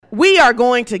We are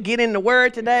going to get in the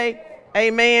word today.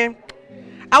 Amen.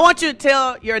 I want you to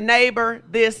tell your neighbor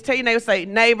this. Tell your neighbor, say,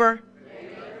 neighbor,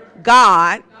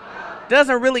 God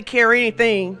doesn't really care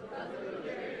anything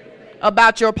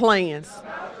about your plans.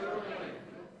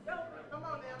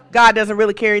 God doesn't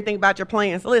really care anything about your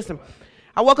plans. Listen,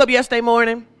 I woke up yesterday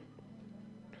morning,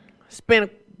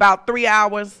 spent about 3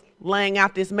 hours laying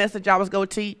out this message I was going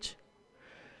to teach.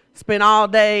 Spent all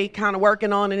day kind of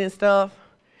working on it and stuff.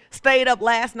 Stayed up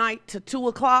last night to 2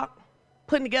 o'clock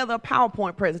putting together a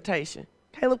PowerPoint presentation.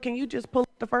 Caleb, can you just pull up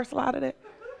the first slide of that?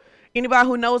 Anybody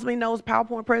who knows me knows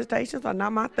PowerPoint presentations are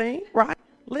not my thing, right?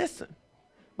 Listen,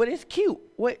 but it's cute.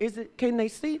 What is it? Can they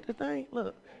see the thing?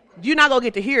 Look, you're not going to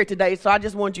get to hear it today, so I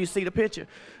just want you to see the picture.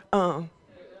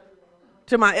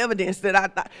 To my evidence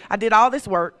that I did all this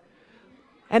work.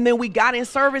 And then we got in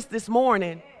service this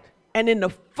morning, and in the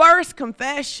first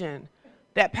confession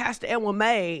that Pastor Edwin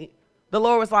made, the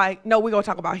Lord was like, no, we're going to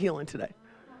talk about healing today.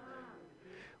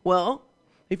 Well,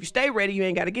 if you stay ready, you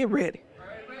ain't got to get ready.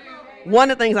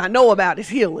 One of the things I know about is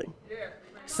healing.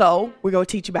 So we're going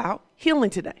to teach about healing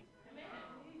today.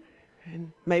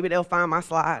 And maybe they'll find my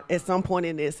slide at some point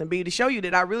in this and be to show you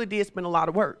that I really did spend a lot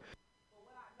of work.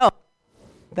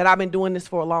 That I've been doing this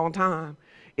for a long time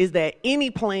is that any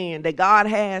plan that God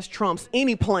has trumps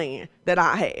any plan that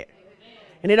I had.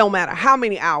 And it don't matter how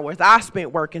many hours I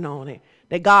spent working on it,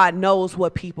 that God knows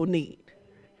what people need.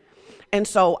 And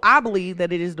so I believe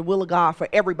that it is the will of God for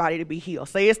everybody to be healed.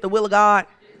 Say it's the will of God,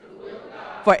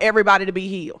 for everybody to be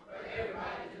healed.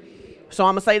 So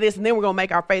I'm going to say this, and then we're going to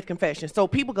make our faith confession. So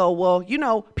people go, well, you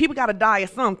know, people got to die of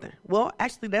something. Well,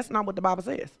 actually, that's not what the Bible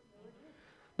says.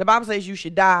 The Bible says you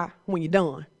should die when you're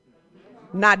done,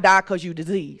 not die because you're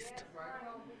diseased.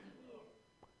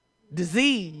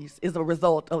 Disease is a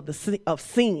result of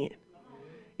sin.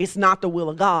 It's not the will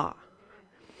of God.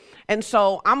 And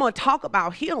so I'm going to talk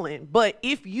about healing, but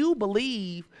if you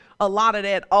believe a lot of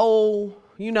that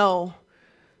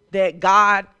that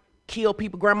God killed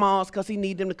people, grandmas, because he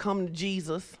need them to come to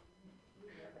Jesus,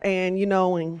 and,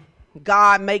 and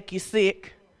God make you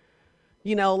sick,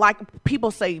 like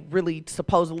people say really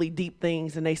supposedly deep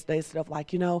things, and they say stuff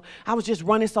like, I was just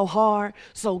running so hard,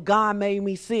 so God made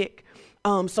me sick,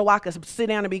 so I could sit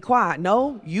down and be quiet.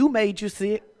 No, you made you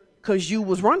sick. Because you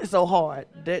was running so hard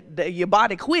that your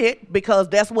body quit, because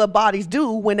that's what bodies do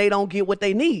when they don't get what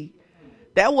they need.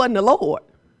 That wasn't the Lord.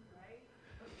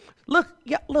 Look,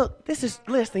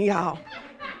 listen, y'all.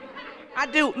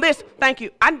 Listen, thank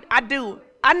you. I do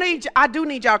need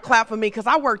y'all to clap for me because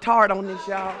I worked hard on this,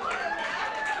 y'all.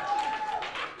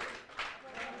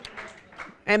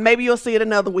 And maybe you'll see it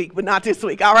another week, but not this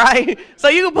week, all right? So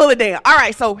you can pull it down. All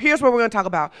right, so here's what we're going to talk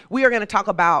about. We are going to talk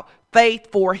about faith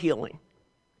for healing.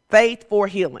 Faith for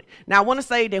healing. Now, I want to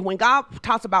say that when God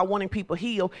talks about wanting people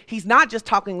healed, he's not just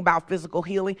talking about physical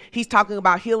healing. He's talking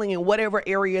about healing in whatever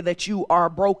area that you are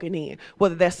broken in,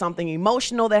 whether there's something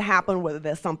emotional that happened, whether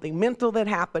there's something mental that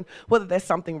happened, whether there's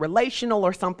something relational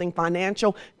or something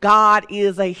financial. God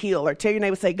is a healer. Tell your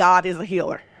neighbor, say, God is a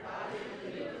healer.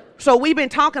 So we've been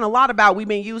talking a lot about, we've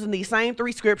been using these same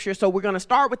 3 scriptures. So we're going to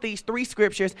start with these 3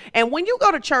 scriptures. And when you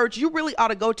go to church, you really ought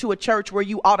to go to a church where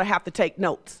you ought to have to take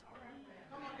notes.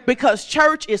 Because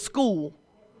church is school.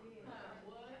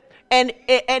 And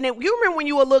you remember when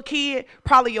you were a little kid,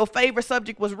 probably your favorite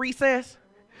subject was recess.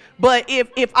 But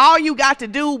if all you got to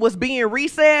do was be in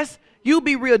recess, you'd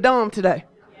be real dumb today.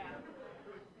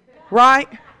 Right?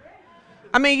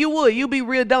 I mean, you'd be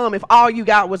real dumb if all you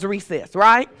got was recess,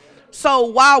 right? So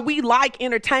while we like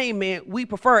entertainment, we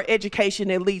prefer education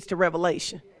that leads to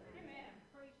revelation.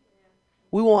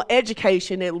 We want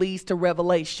education that leads to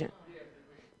revelation.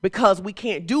 Because we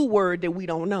can't do word that we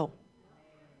don't know,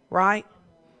 right?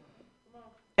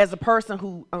 As a person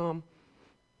who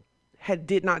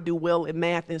did not do well in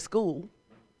math in school,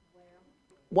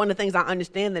 one of the things I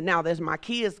understand that now as my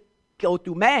kids go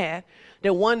through math,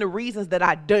 that one of the reasons that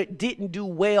I didn't do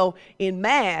well in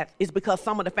math is because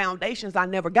some of the foundations I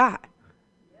never got.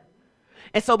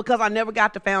 And so because I never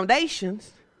got the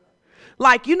foundations,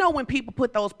 like, when people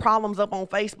put those problems up on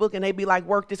Facebook and they be like,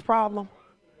 work this problem.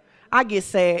 I get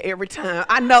sad every time.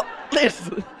 I know,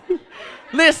 listen,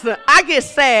 I get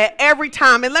sad every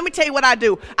time. And let me tell you what I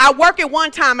do. I work it one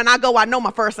time and I know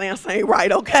my first answer ain't right,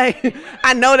 okay?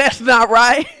 I know that's not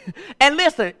right. And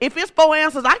listen, if it's 4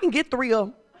 answers, I can get 3 of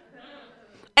them.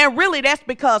 And really that's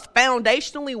because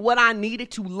foundationally what I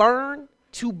needed to learn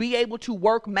to be able to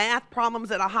work math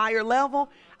problems at a higher level,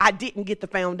 I didn't get the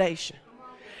foundation.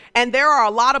 And there are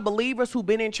a lot of believers who've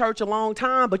been in church a long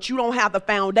time, but you don't have the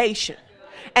foundation.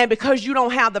 And because you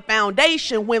don't have the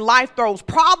foundation, when life throws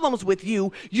problems with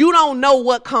you, you don't know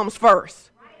what comes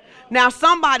first. Now,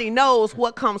 somebody knows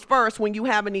what comes first when you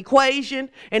have an equation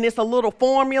and it's a little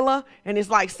formula and it's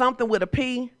like something with a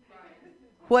P.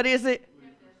 What is it?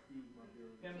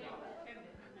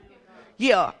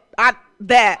 Yeah, I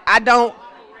don't.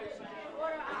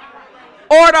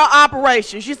 Order of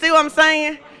operations. You see what I'm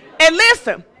saying? And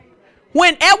listen,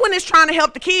 when Edwin is trying to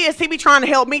help the kids, he be trying to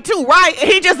help me too, right?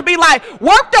 And he just be like,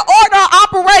 work the order of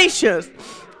operations.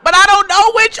 But I don't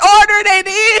know which order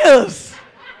that is.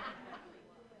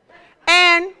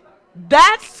 And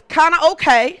that's kind of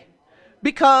okay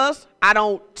because I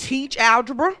don't teach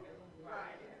algebra,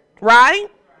 right?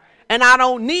 And I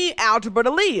don't need algebra to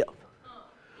live.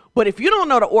 But if you don't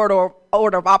know the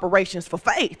order of operations for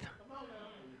faith,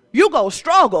 you go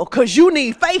struggle because you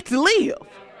need faith to live.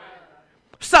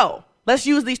 So let's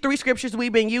use these three scriptures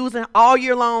we've been using all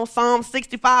year long. Psalm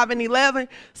 65 and 11.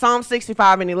 Psalm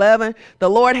 65 and 11. The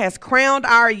Lord has crowned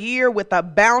our year with a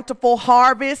bountiful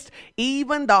harvest.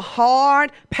 Even the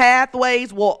hard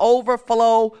pathways will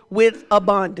overflow with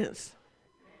abundance.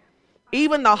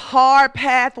 Even the hard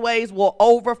pathways will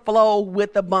overflow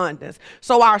with abundance.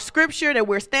 So our scripture that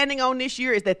we're standing on this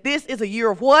year is that this is a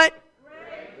year of what?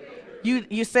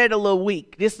 You said a little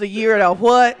weak. This is a year of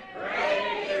what?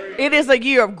 It is a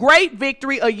year of great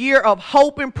victory, a year of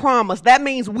hope and promise. That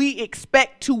means we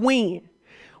expect to win.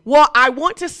 Well, I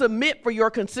want to submit for your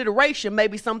consideration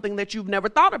maybe something that you've never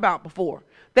thought about before.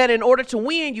 That in order to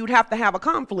win, you'd have to have a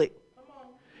conflict.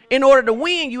 In order to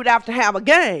win, you'd have to have a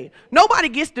game. Nobody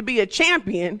gets to be a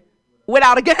champion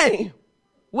without a game.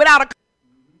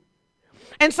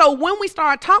 And so when we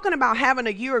start talking about having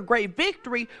a year of great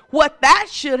victory, what that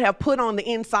should have put on the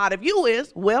inside of you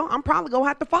is, well, I'm probably going to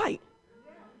have to fight.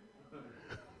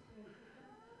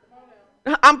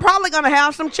 I'm probably going to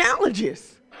have some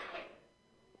challenges.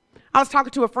 I was talking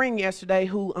to a friend yesterday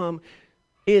who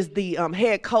is the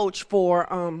head coach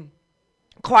for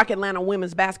Clark Atlanta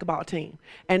women's basketball team,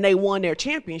 and they won their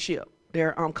championship,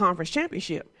 their conference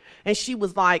championship. And she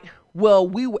was like, well,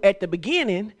 we were at the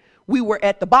beginning, we were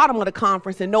at the bottom of the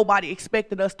conference and nobody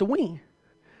expected us to win.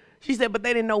 She said, but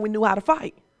they didn't know we knew how to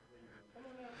fight.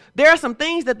 There are some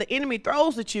things that the enemy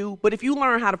throws at you, but if you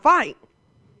learn how to fight,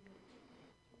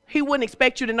 he wouldn't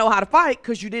expect you to know how to fight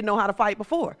because you didn't know how to fight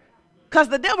before. Because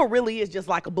the devil really is just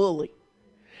like a bully.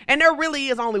 And there really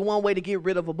is only one way to get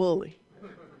rid of a bully.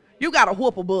 You got to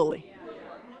whoop a bully.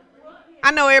 I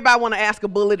know everybody want to ask a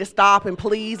bully to stop and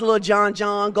please, little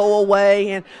John, go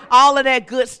away and all of that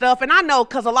good stuff. And I know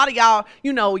because a lot of y'all,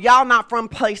 y'all not from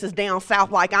places down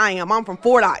south like I am. I'm from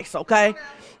Fordyce, okay?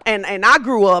 And I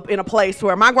grew up in a place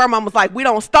where my grandma was like, we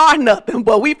don't start nothing,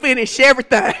 but we finish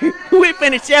everything. We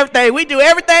finish everything. We do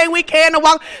everything we can to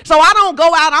walk. So I don't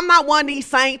go out. I'm not one of these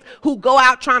saints who go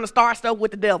out trying to start stuff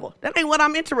with the devil. That ain't what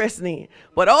I'm interested in.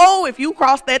 But if you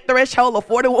cross that threshold of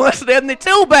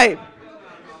 4172, baby.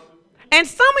 And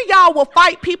some of y'all will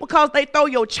fight people because they throw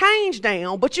your change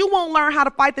down, but you won't learn how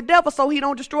to fight the devil so he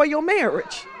don't destroy your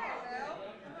marriage.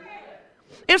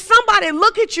 If somebody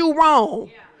look at you wrong,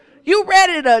 you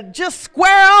ready to just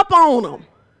square up on them.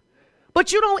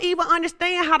 But you don't even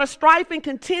understand how the strife and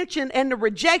contention and the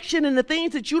rejection and the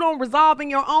things that you don't resolve in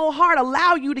your own heart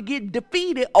allow you to get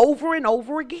defeated over and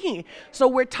over again. So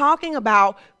we're talking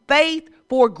about faith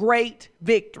for great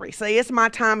victory. Say, it's my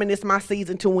time and it's my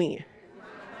season to win.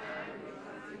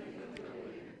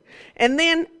 And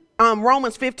then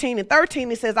Romans 15 and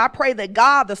 13, it says, I pray that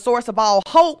God, the source of all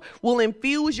hope, will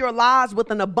infuse your lives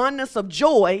with an abundance of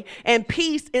joy and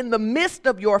peace in the midst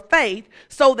of your faith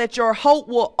so that your hope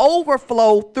will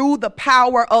overflow through the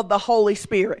power of the Holy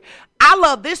Spirit. I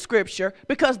love this scripture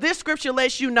because this scripture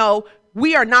lets you know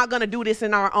we are not going to do this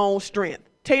in our own strength.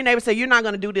 Tell your neighbor, say, you're not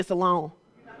going to do this alone.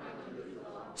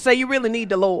 Say, you really need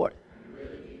the Lord.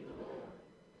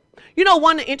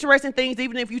 One of the interesting things,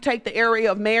 even if you take the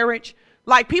area of marriage,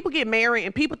 like people get married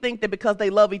and people think that because they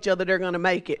love each other, they're going to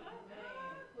make it.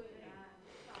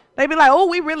 They be like, oh,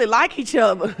 we really like each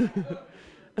other.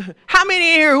 How many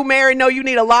here who married know you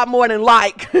need a lot more than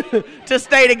like to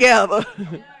stay together?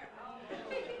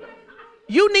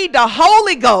 You need the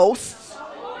Holy Ghost.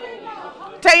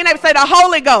 Tell your neighbor, say the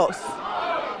Holy Ghost.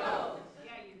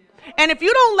 And if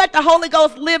you don't let the Holy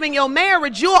Ghost live in your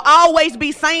marriage, you'll always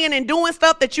be saying and doing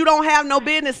stuff that you don't have no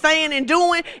business saying and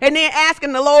doing, and then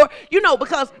asking the Lord,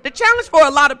 because the challenge for a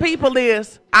lot of people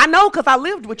is, I know because I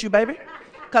lived with you, baby,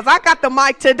 because I got the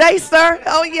mic today, sir.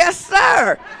 Oh, yes,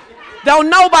 sir.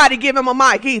 Don't nobody give him a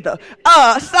mic either.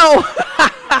 So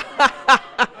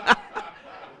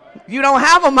you don't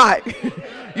have a mic.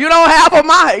 You don't have a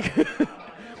mic.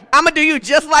 I'm going to do you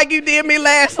just like you did me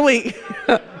last week.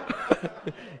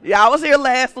 Yeah, I was here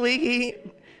last week. He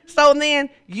So then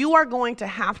you are going to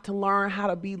have to learn how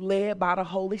to be led by the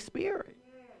Holy Spirit.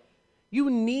 You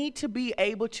need to be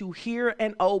able to hear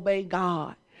and obey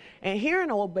God. And hearing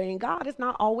and obeying God is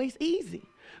not always easy,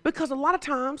 because a lot of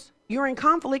times you're in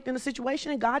conflict in a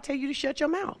situation and God tells you to shut your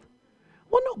mouth.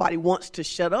 Well, nobody wants to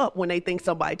shut up when they think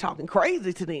somebody talking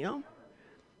crazy to them.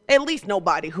 At least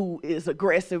nobody who is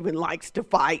aggressive and likes to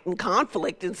fight and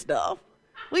conflict and stuff.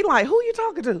 We like, who are you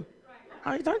talking to?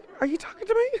 Are you talking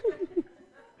to me?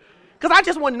 Because I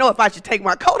just want to know if I should take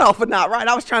my coat off or not, right?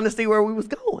 I was trying to see where we was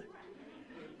going.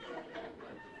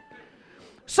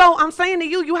 So I'm saying to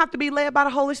you, you have to be led by the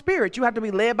Holy Spirit. You have to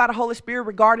be led by the Holy Spirit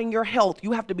regarding your health.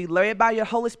 You have to be led by your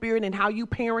Holy Spirit in how you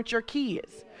parent your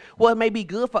kids. What may be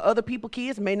good for other people's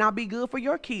kids may not be good for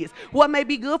your kids. What may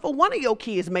be good for one of your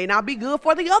kids may not be good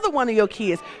for the other one of your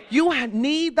kids. You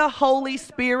need the Holy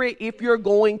Spirit if you're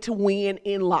going to win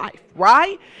in life,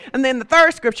 right? And then the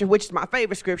third scripture, which is my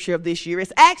favorite scripture of this year,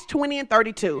 is Acts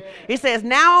 20:32. It says,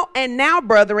 now,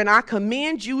 brethren, I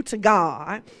commend you to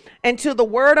God and to the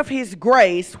word of his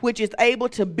grace, which is able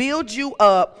to build you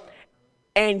up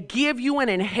and give you an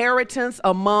inheritance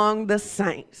among the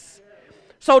saints.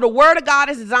 So the word of God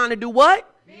is designed to do what?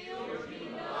 Build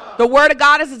you up. The word of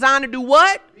God is designed to do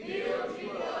what? Build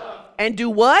you up. And do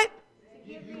what?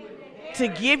 To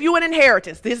give you an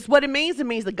inheritance. This is what it means. It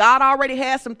means that God already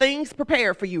has some things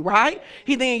prepared for you, right?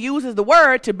 He then uses the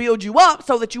word to build you up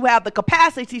so that you have the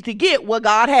capacity to get what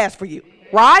God has for you,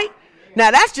 right?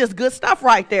 Now, that's just good stuff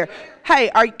right there.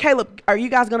 Hey, Caleb, are you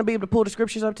guys going to be able to pull the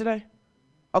scriptures up today?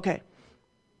 Okay.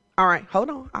 All right. Hold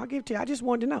on. I'll give it to you. I just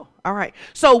wanted to know. All right.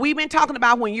 So we've been talking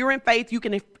about when you're in faith, you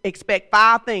can expect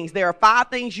 5 things. There are 5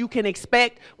 things you can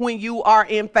expect when you are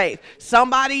in faith.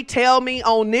 Somebody tell me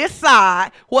on this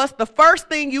side, what's the first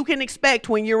thing you can expect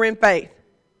when you're in faith?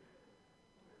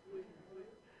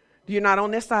 You're not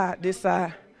on this side, this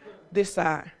side, this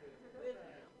side.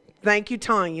 Thank you,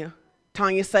 Tanya.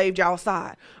 Tanya saved y'all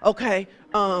side. Okay.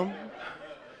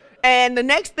 And the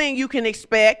next thing you can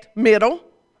expect, middle.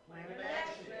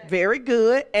 Very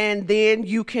good. And then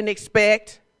you can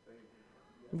expect,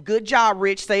 good job,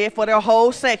 Rich. Say it for the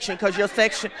whole section, because your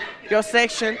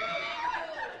section.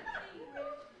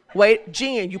 Wait,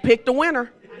 Jen, you picked a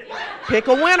winner. Pick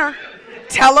a winner.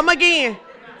 Tell them again.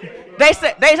 They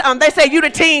say you the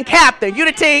team captain. You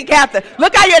the team captain.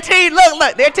 Look how your team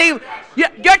look. Their team.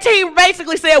 Your team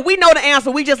basically said, we know the answer.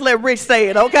 We just let Rich say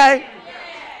it, okay?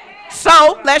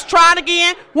 So let's try it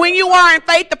again. When you are in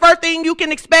faith, the first thing you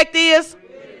can expect is,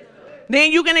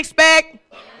 then you can expect,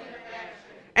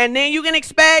 and then you can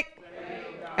expect,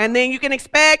 and then you can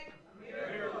expect,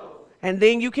 and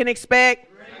then you can expect.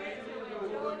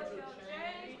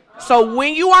 So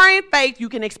when you are in faith, you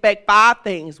can expect 5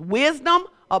 things: wisdom,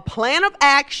 a plan of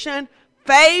action,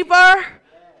 favor,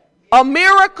 a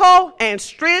miracle, and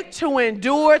strength to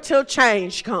endure till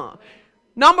change comes.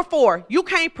 Number 4, you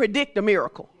can't predict a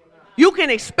miracle. You can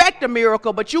expect a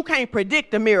miracle, but you can't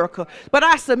predict a miracle. But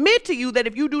I submit to you that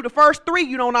if you do the first 3,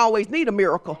 you don't always need a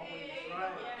miracle.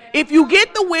 If you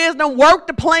get the wisdom, work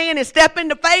the plan, and step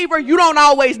into favor, you don't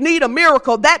always need a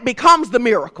miracle. That becomes the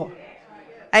miracle.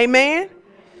 Amen?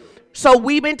 So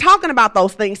we've been talking about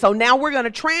those things. So now we're going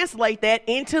to translate that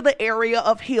into the area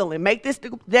of healing. Make this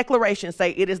declaration.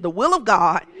 Say, it is the will of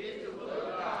God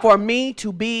for me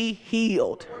to be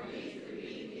healed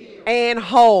and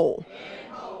whole.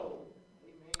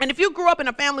 And if you grew up in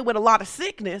a family with a lot of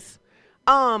sickness,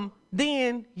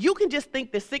 then you can just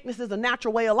think that sickness is a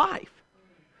natural way of life.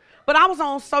 But I was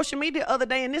on social media the other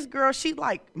day, and this girl, she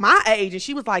like my age, and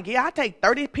she was like, yeah, I take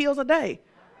 30 pills a day.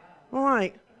 I'm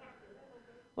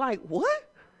like,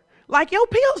 what? Like, your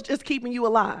pills just keeping you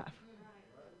alive.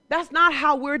 That's not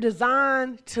how we're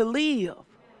designed to live.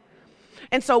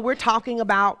 And so we're talking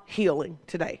about healing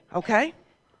today, okay?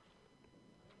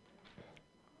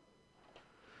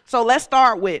 So let's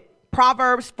start with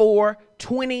Proverbs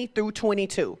 4:20 through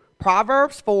 22.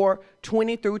 Proverbs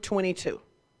 4:20 through 22.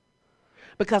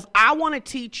 Because I want to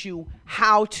teach you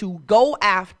how to go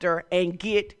after and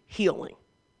get healing.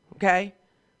 Okay?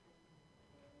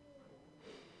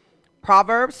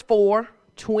 Proverbs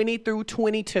 4:20 through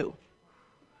 22.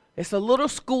 It's a little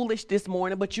schoolish this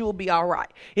morning, but you will be all right.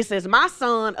 It says, my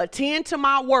son, attend to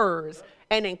my words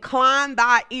and incline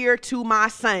thy ear to my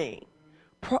saying.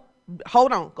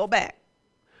 Hold on, go back.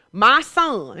 My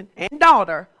son and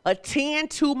daughter,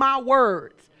 attend to my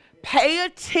words. Pay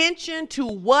attention to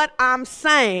what I'm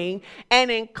saying and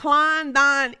incline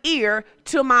thine ear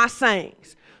to my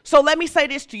sayings. So let me say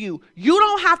this to you. You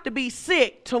don't have to be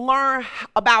sick to learn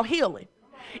about healing.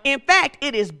 In fact,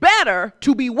 it is better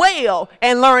to be well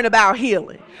and learn about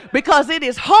healing, because it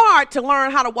is hard to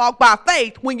learn how to walk by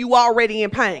faith when you already in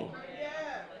pain.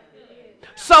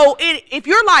 So if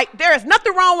you're like, there is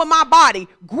nothing wrong with my body,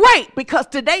 great, because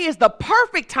today is the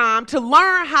perfect time to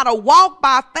learn how to walk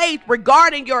by faith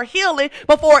regarding your healing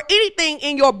before anything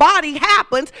in your body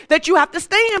happens that you have to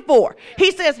stand for.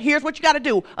 He says, here's what you got to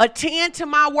do. Attend to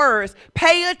my words.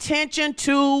 Pay attention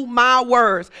to my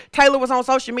words. Taylor was on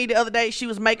social media the other day. She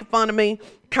was making fun of me,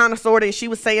 kind of, sort of, and she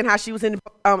was saying how she was in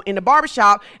the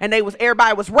barbershop and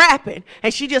everybody was rapping,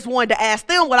 and she just wanted to ask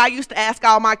them what I used to ask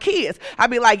all my kids. I'd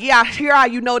be like, yeah, I hear how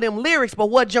you know them lyrics, but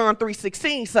what John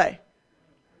 3:16 say?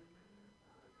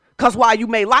 Because while you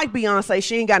may like Beyonce,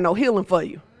 she ain't got no healing for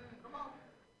you.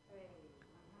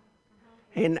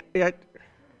 And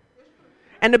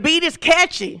the beat is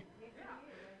catchy.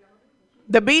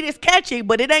 The beat is catchy,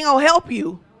 but it ain't gonna help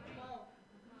you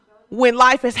when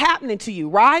life is happening to you,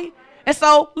 right? And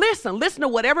so listen to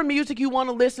whatever music you want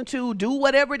to listen to, do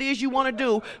whatever it is you want to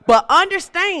do, but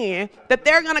understand that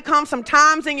there are going to come some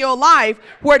times in your life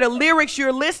where the lyrics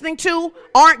you're listening to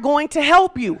aren't going to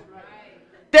help you.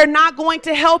 They're not going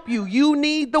to help you. You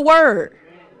need the word.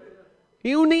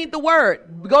 You need the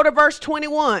word. Go to verse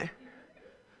 21.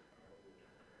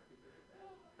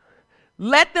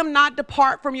 Let them not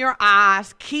depart from your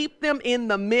eyes. Keep them in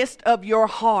the midst of your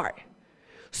heart.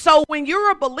 So when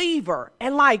you're a believer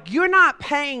and like you're not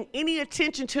paying any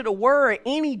attention to the word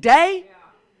any day,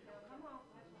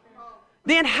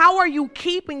 then how are you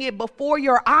keeping it before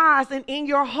your eyes and in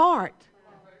your heart?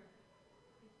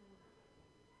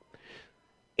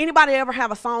 Anybody ever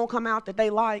have a song come out that they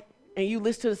like and you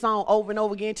listen to the song over and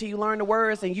over again till you learn the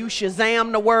words and you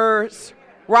Shazam the words,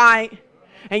 right?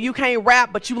 And you can't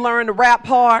rap, but you learn the rap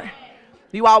part.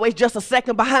 You always just a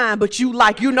second behind, but you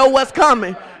know what's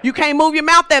coming. You can't move your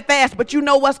mouth that fast, but you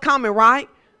know what's coming, right?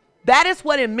 That is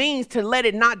what it means to let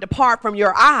it not depart from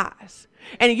your eyes.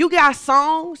 And you got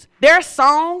songs, there's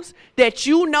songs that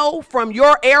you know from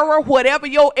your era, whatever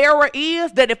your era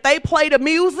is, that if they play the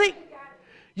music,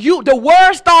 the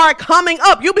words start coming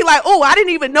up. You'll be like, oh, I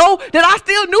didn't even know that I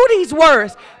still knew these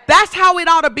words. That's how it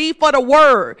ought to be for the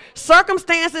word.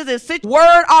 Circumstances and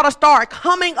word ought to start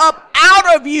coming up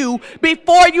out of you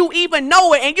before you even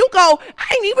know it. And you go, I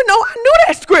didn't even know I knew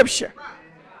that scripture.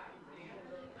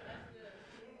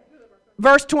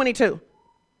 Verse 22.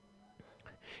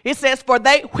 It says,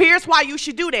 here's why you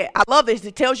should do that. I love this.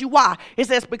 It tells you why. It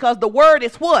says, because the word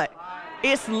is what?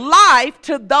 It's life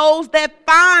to those that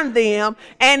find them.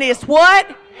 And it's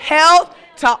what? Health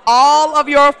to all of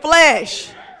your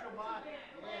flesh.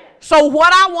 So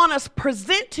what I want to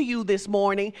present to you this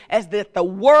morning is that the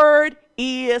word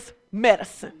is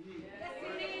medicine.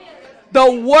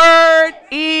 The word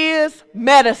is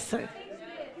medicine.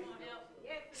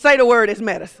 Say the word is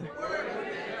medicine.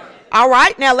 All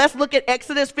right, now let's look at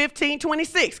Exodus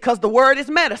 15:26, because the word is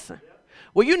medicine.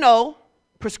 Well, you know,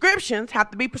 prescriptions have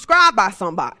to be prescribed by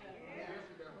somebody.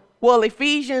 Well,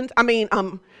 Exodus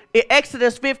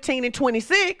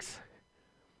 15:26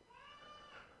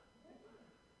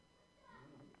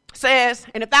 says,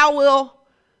 and if thou wilt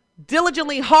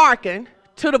diligently hearken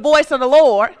to the voice of the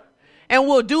Lord, and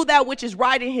will do that which is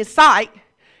right in his sight,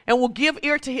 and will give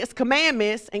ear to his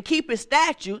commandments, and keep his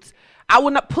statutes, I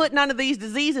will not put none of these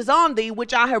diseases on thee,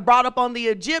 which I have brought up on the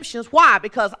Egyptians. Why?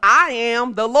 Because I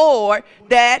am the Lord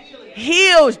that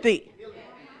heals thee.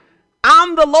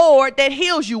 I'm the Lord that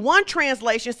heals you. One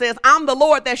translation says, I'm the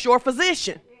Lord that's your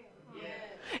physician.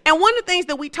 And one of the things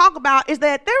that we talk about is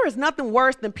that there is nothing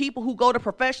worse than people who go to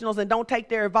professionals and don't take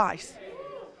their advice.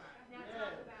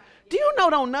 Do you know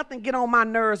don't nothing get on my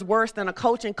nerves worse than a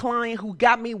coaching client who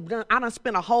got me, I done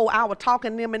spent a whole hour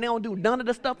talking to them and they don't do none of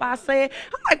the stuff I said?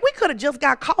 I'm like, we could have just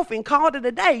got coffee and called it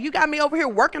a day. You got me over here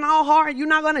working all hard. You're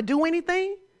not going to do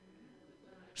anything?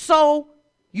 So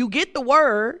you get the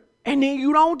word and then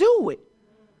you don't do it.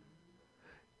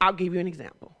 I'll give you an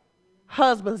example.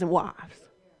 Husbands and wives.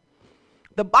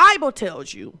 The Bible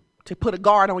tells you to put a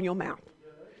guard on your mouth.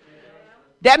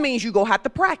 That means you're going to have to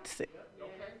practice it.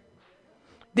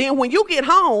 Then when you get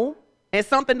home and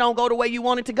something don't go the way you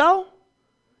want it to go,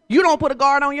 you don't put a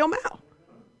guard on your mouth.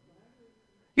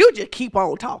 You just keep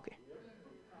on talking.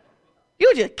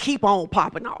 You just keep on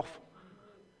popping off.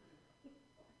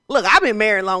 Look, I've been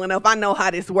married long enough. I know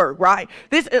how this works, right?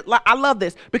 I love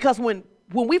this because when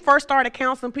we first started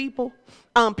counseling people,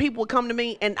 people would come to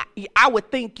me and I would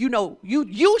think, you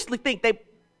usually think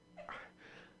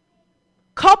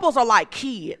couples are like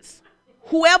kids.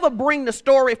 Whoever bring the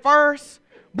story first,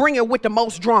 bring it with the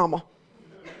most drama.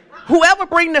 Whoever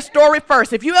bring the story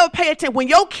first, if you ever pay attention, when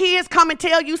your kids come and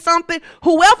tell you something,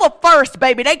 whoever first,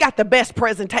 baby, they got the best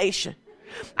presentation.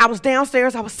 I was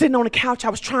downstairs, I was sitting on the couch, I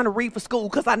was trying to read for school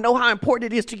because I know how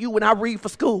important it is to you when I read for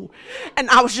school. And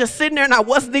I was just sitting there and I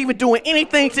wasn't even doing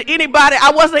anything to anybody.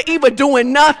 I wasn't even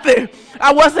doing nothing.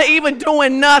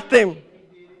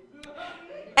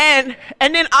 And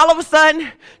then all of a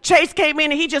sudden, Chase came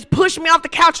in and he just pushed me off the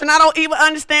couch and I don't even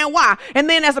understand why. And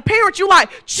then as a parent, you like,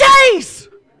 Chase,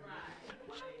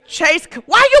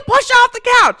 why you push her off the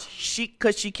couch?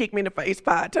 Because she kicked me in the face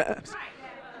 5 times.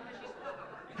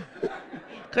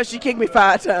 Because she kicked me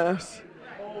 5 times.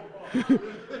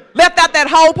 Left out that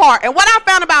whole part. And what I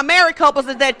found about married couples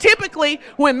is that typically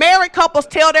when married couples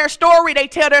tell their story, they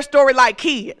tell their story like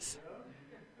kids.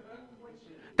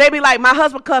 They be like, my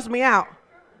husband cussed me out.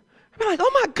 I be like,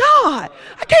 oh my God,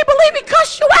 I can't believe he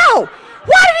cussed you out.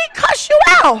 Why did he cuss you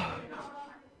out?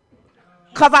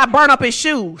 Because I burn up his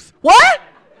shoes. What?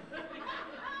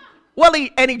 Well,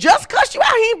 he just cussed you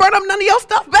out. He ain't burn up none of your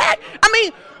stuff back.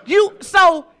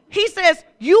 So he says,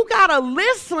 you got to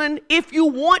listen if you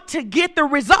want to get the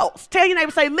results. Tell your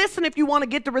neighbor, say, listen if you want to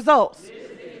get the results.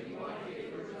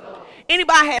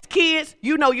 Anybody has kids,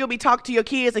 you know you'll be talking to your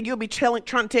kids and you'll be trying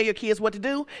to tell your kids what to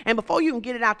do. And before you can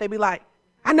get it out, they be like,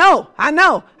 I know.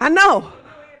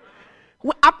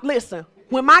 Listen,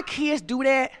 when my kids do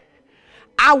that,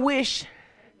 I wish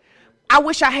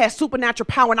I had supernatural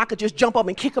power and I could just jump up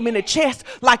and kick them in the chest,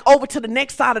 like over to the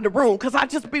next side of the room. Because I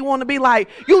just want to be like,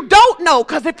 you don't know.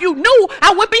 Because if you knew,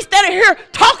 I wouldn't be standing here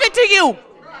talking to you.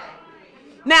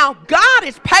 Now, God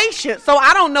is patient, so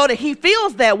I don't know that he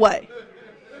feels that way.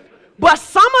 But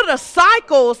some of the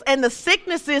cycles and the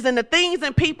sicknesses and the things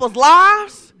in people's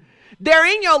lives, they're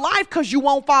in your life because you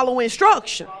won't follow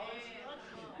instruction.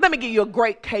 Let me give you a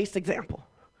great case example.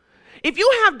 If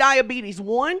you have diabetes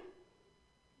 1,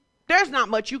 there's not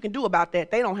much you can do about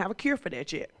that. They don't have a cure for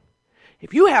that yet.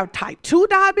 If you have type 2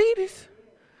 diabetes,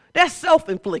 that's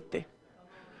self-inflicted.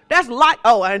 That's like,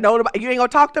 oh, I know you ain't gonna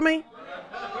talk to me?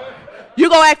 You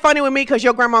gonna act funny with me because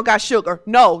your grandma got sugar.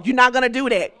 No, you're not gonna do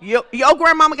that. Your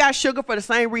grandmama got sugar for the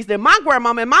same reason that my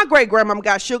grandmama and my great-grandmama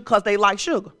got sugar, because they like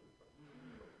sugar.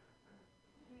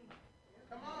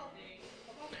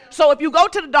 So if you go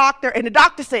to the doctor and the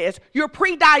doctor says you're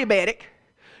pre-diabetic,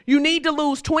 you need to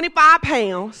lose 25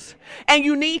 pounds, and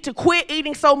you need to quit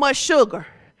eating so much sugar.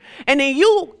 And then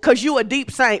you, because you a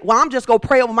deep saint, well, I'm just going to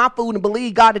pray over my food and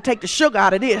believe God to take the sugar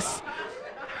out of this.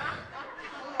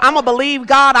 I'm going to believe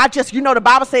God. The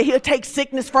Bible said he'll take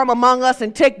sickness from among us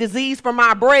and take disease from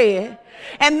our bread.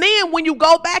 And then when you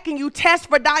go back and you test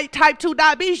for type 2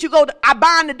 diabetes, you go, I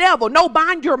bind the devil. No,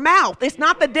 bind your mouth. It's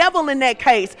not the devil in that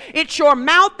case. It's your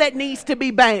mouth that needs to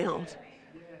be bound.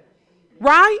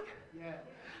 Right?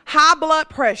 High blood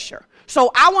pressure.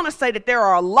 So I want to say that there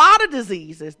are a lot of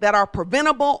diseases that are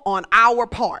preventable on our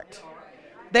part.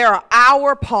 They are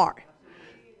our part.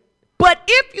 But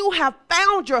if you have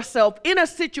found yourself in a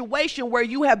situation where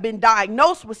you have been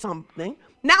diagnosed with something,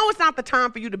 now it's not the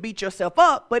time for you to beat yourself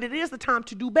up, but it is the time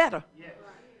to do better. Yes.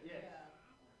 Yes.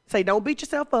 Say, don't beat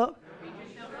yourself up,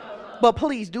 but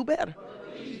please do better.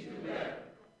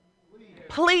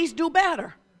 Please do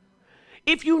better.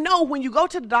 If you know, when you go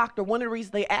to the doctor, one of the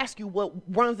reasons they ask you what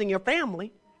runs in your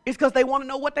family is because they want to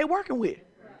know what they're working with.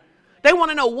 They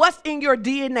want to know what's in your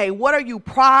DNA. What are you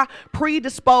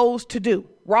predisposed to do,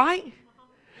 right?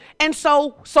 And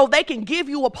so they can give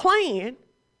you a plan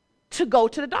to go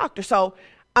to the doctor. So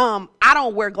I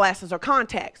don't wear glasses or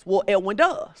contacts. Well, Edwin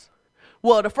does.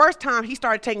 Well, the first time he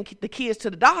started taking the kids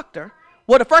to the doctor,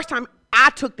 the first time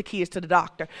I took the kids to the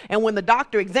doctor, and when the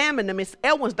doctor examined them, it's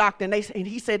Edwin's doctor, and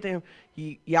he said to him,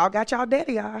 y'all got y'all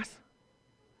daddy eyes.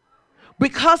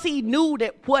 Because he knew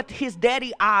that what his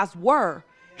daddy eyes were,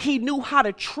 he knew how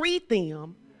to treat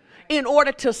them in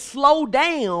order to slow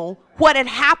down what had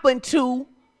happened to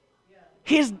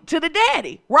the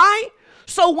daddy, right?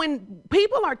 So when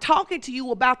people are talking to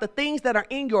you about the things that are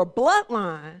in your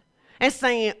bloodline and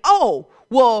saying, oh,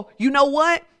 well, you know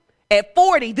what? At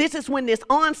 40, this is when this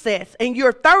onsets, and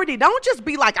you're 30. Don't just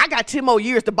be like, I got 10 more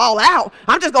years to ball out.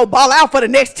 I'm just going to ball out for the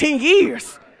next 10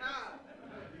 years.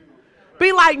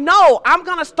 Be like, no, I'm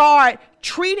going to start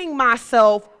treating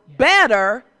myself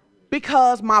better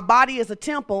because my body is a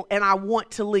temple and I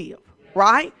want to live,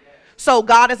 right? So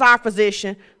God is our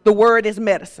physician. The word is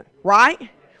medicine, right?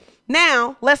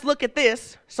 Now, let's look at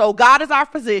this. So God is our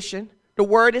physician. The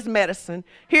word is medicine.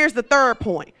 Here's the third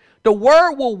point. The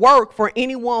word will work for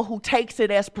anyone who takes it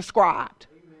as prescribed.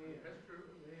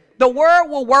 The word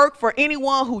will work for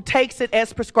anyone who takes it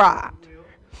as prescribed.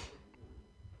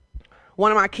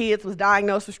 One of my kids was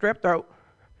diagnosed with strep throat,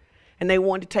 and they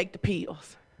wanted to take the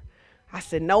pills. I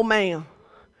said, no, ma'am.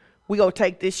 We gonna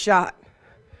take this shot.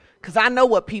 Because I know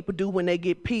what people do when they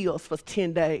get pills for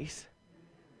 10 days.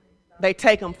 They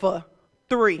take them for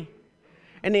 3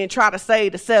 and then try to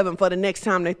save the 7 for the next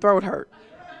time their throat hurt.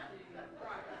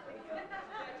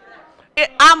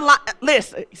 I'm like,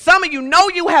 listen, some of you know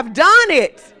you have done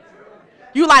it.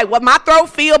 You like, well, my throat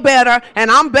feel better and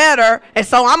I'm better, and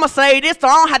so I'm going to say this so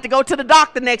I don't have to go to the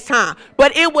doctor next time.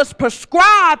 But it was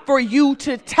prescribed for you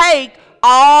to take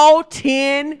all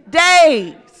 10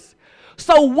 days.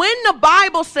 So when the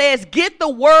Bible says get the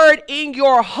word in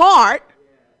your heart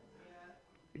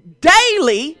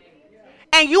daily,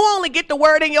 and you only get the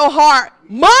word in your heart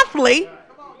monthly,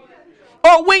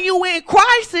 or when you in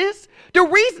crisis, the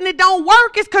reason it don't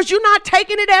work is because you're not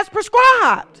taking it as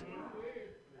prescribed.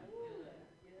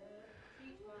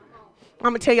 I'm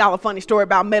going to tell y'all a funny story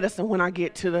about medicine when I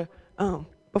get to the,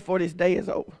 before this day is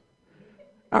over.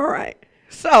 All right.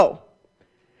 So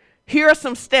here are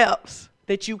some steps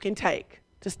that you can take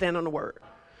to stand on the word.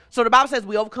 So the Bible says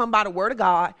we overcome by the word of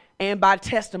God and by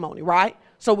testimony, right?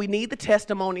 So we need the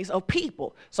testimonies of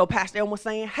people. So Pastor Ellen was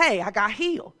saying, hey, I got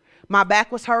healed. My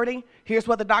back was hurting. Here's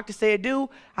what the doctor said do.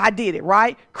 I did it,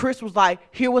 right? Chris was like,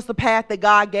 here was the path that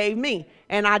God gave me,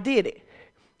 and I did it.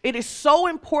 It is so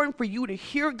important for you to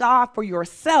hear God for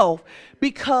yourself,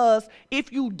 because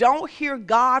if you don't hear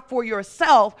God for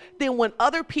yourself, then when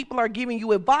other people are giving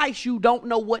you advice, you don't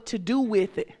know what to do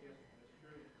with it.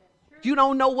 You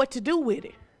don't know what to do with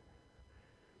it.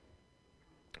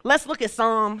 Let's look at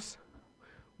Psalms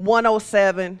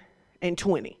 107 and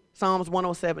 20. Psalms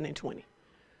 107 and 20.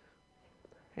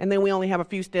 And then we only have a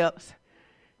few steps.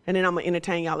 And then I'm going to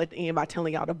entertain y'all at the end by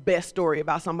telling y'all the best story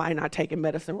about somebody not taking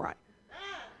medicine right.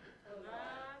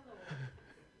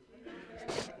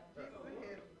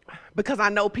 Because I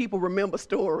know people remember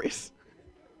stories.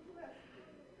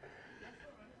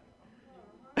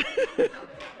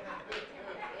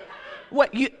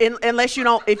 What you unless you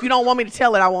don't, if you don't want me to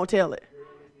tell it, I won't tell it.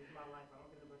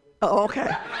 Oh,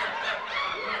 okay.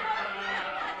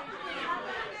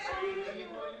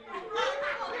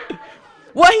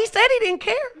 Well, he said he didn't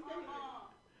care.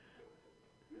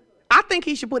 I think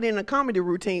he should put it in a comedy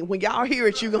routine. When y'all hear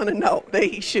it, you're going to know that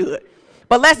he should.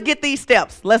 But let's get these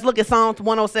steps. Let's look at Psalms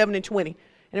 107 and 20, and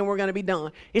then we're going to be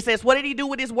done. It says, what did he do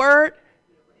with his word?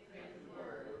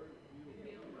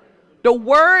 The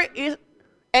word is,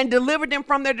 and delivered them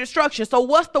from their destruction. So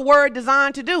what's the word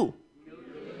designed to do?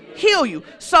 Heal you.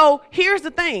 So here's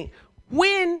the thing.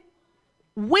 When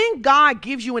God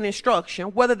gives you an instruction,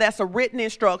 whether that's a written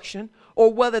instruction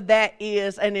or whether that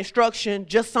is an instruction,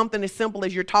 just something as simple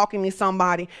as you're talking to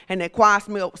somebody and that quiet,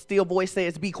 still voice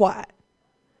says, be quiet.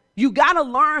 You got to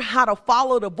learn how to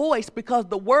follow the voice, because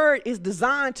the word is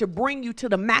designed to bring you to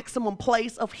the maximum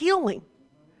place of healing.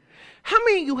 How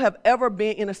many of you have ever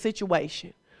been in a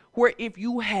situation where if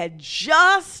you had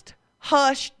just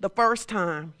hushed the first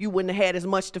time, you wouldn't have had as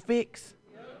much to fix?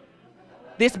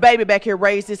 This baby back here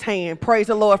raised his hand. Praise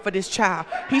the Lord for this child.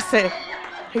 He said,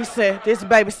 this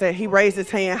baby said, he raised his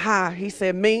hand high. He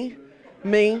said, me.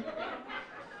 And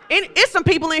it's some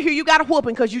people in here, you got a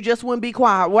whooping because you just wouldn't be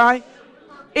quiet, right?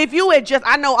 If you had just,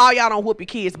 I know all y'all don't whoop your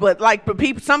kids, but like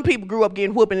some people grew up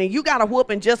getting whooping, and you got a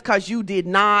whooping just because you did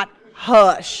not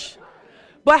hush.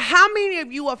 But how many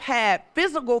of you have had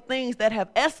physical things that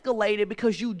have escalated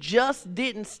because you just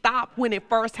didn't stop when it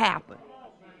first happened?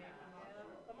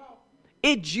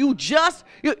 You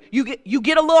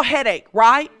get a little headache,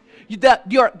 right?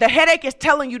 The headache is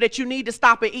telling you that you need to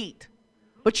stop and eat.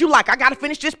 But you like, I got to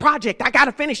finish this project. I got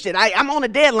to finish it. I'm on a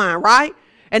deadline, right?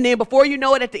 And then before you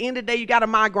know it, at the end of the day, you got a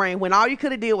migraine when all you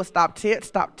could have did was stop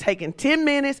taking 10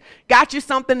 minutes, got you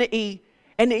something to eat,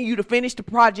 and then you'd have finished the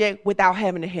project without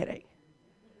having a headache.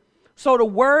 So the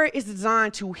word is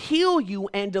designed to heal you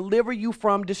and deliver you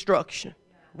from destruction,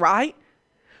 right?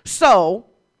 So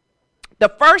the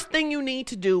first thing you need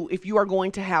to do if you are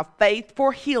going to have faith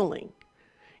for healing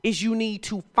is you need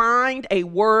to find a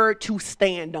word to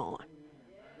stand on.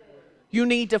 You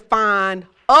need to find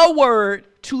a word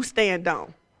to stand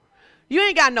on. You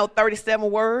ain't got no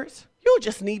 37 words. You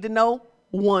just need to know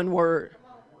one word.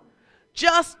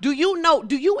 Do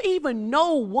you even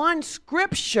know one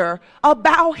scripture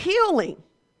about healing?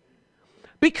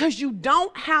 Because you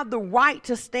don't have the right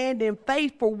to stand in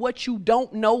faith for what you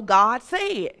don't know God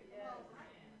said.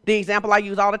 The example I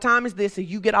use all the time is this: if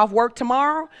you get off work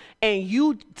tomorrow and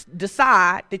you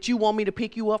decide that you want me to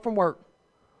pick you up from work,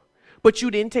 but you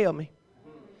didn't tell me,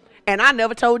 and I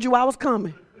never told you I was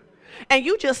coming, and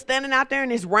you just standing out there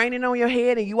and it's raining on your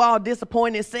head and you all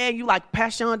disappointed and sad, you like,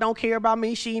 Pastor Sean don't care about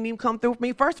me, she ain't even come through with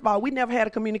me. First of all, we never had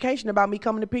a communication about me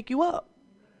coming to pick you up.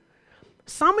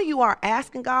 some of you are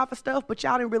asking God for stuff, but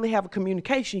y'all didn't really have a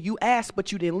communication. You asked,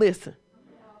 but you didn't listen.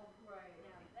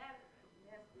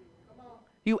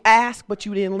 You asked, but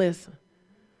you didn't listen.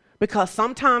 Because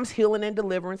sometimes healing and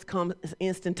deliverance comes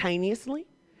instantaneously,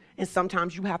 and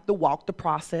sometimes you have to walk the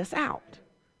process out,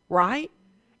 right?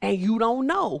 And you don't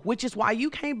know, which is why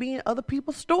you can't be in other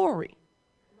people's story.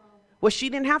 Well, she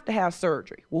didn't have to have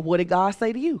surgery. Well, what did God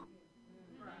say to you?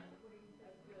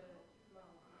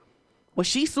 Well,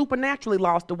 she supernaturally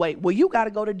lost the weight. Well, you got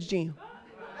to go to the gym.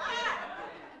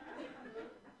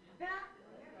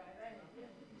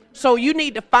 So you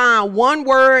need to find one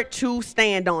word to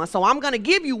stand on. So I'm going to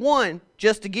give you one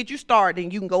just to get you started,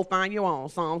 and you can go find your own.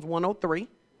 Psalms 103.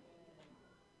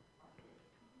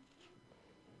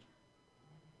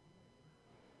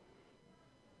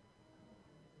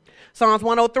 Psalms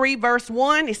 103, verse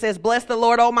 1, it says, bless the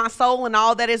Lord, O my soul, and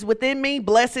all that is within me.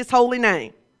 Bless his holy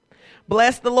name.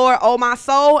 Bless the Lord, O my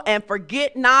soul, and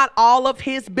forget not all of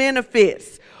his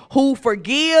benefits, who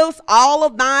forgives all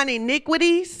of thine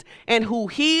iniquities, and who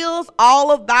heals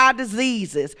all of thy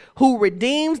diseases, who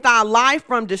redeems thy life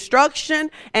from destruction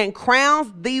and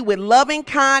crowns thee with loving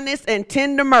kindness and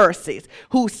tender mercies,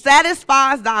 who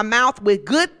satisfies thy mouth with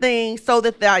good things so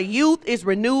that thy youth is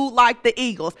renewed like the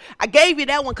eagles. I gave you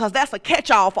that one because that's a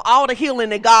catch-all for all the healing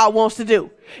that God wants to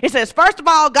do. It says, first of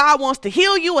all, God wants to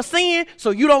heal you of sin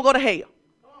so you don't go to hell.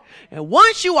 And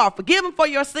once you are forgiven for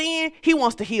your sin, he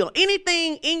wants to heal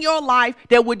anything in your life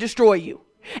that would destroy you.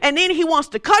 And then he wants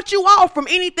to cut you off from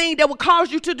anything that would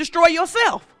cause you to destroy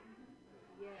yourself.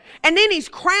 And then he's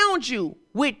crowned you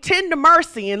with tender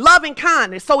mercy and loving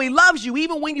kindness. So he loves you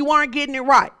even when you aren't getting it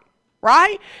right.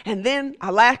 Right? And then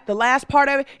the last part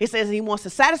of it, it says he wants to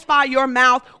satisfy your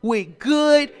mouth with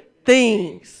good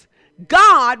things.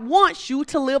 God wants you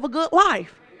to live a good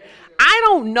life. I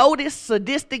don't know this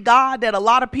sadistic God that a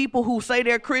lot of people who say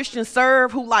they're Christians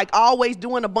serve, who like always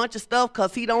doing a bunch of stuff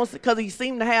because he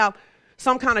seems to have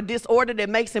some kind of disorder that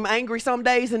makes him angry some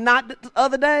days and not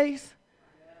other days.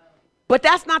 But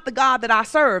that's not the God that I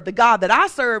serve. The God that I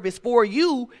serve is for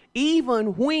you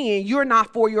even when you're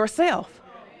not for yourself.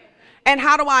 And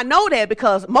how do I know that?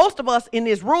 Because most of us in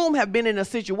this room have been in a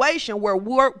situation where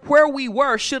we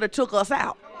were should have took us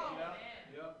out.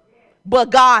 But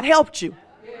God helped you.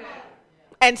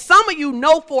 And some of you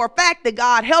know for a fact that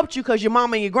God helped you because your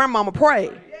mama and your grandmama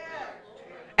prayed.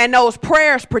 And those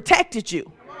prayers protected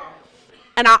you.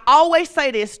 And I always say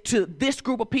this to this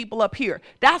group of people up here.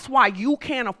 That's why you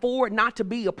can't afford not to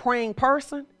be a praying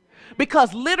person.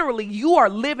 Because literally you are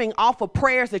living off of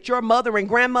prayers that your mother and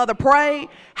grandmother prayed.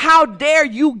 How dare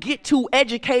you get too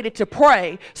educated to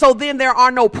pray? So then there are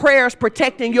no prayers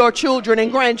protecting your children and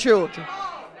grandchildren.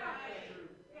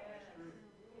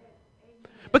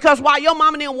 Because while your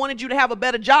mama and them wanted you to have a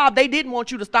better job, they didn't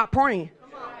want you to stop praying.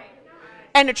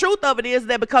 And the truth of it is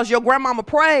that because your grandmama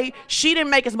prayed, she didn't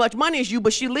make as much money as you,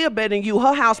 but she lived better than you.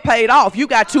 Her house paid off. You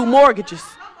got 2 mortgages.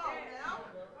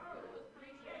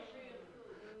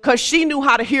 Because she knew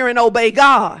how to hear and obey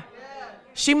God.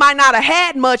 She might not have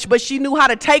had much, but she knew how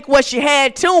to take what she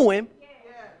had to him.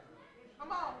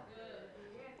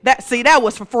 That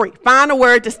was for free. Find a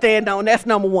word to stand on. That's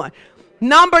number 1.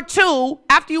 Number 2,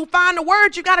 after you find the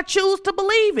word, you got to choose to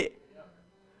believe it.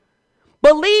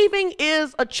 Believing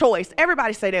is a choice.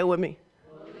 Everybody say that with me.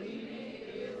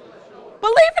 Believing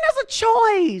is a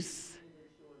choice.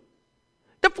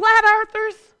 The flat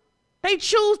earthers, they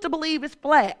choose to believe it's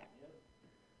flat.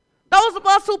 Those of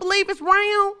us who believe it's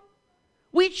round,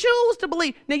 we choose to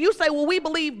believe. Now you say, well, we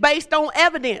believe based on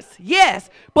evidence. Yes,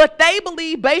 but they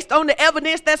believe based on the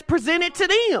evidence that's presented to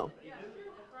them.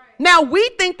 Now we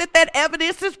think that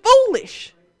evidence is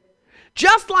foolish.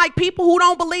 Just like people who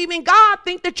don't believe in God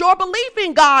think that your belief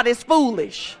in God is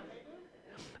foolish.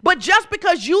 But just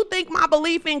because you think my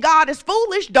belief in God is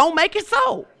foolish, don't make it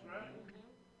so.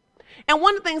 And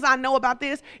one of the things I know about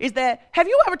this is that, have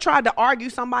you ever tried to argue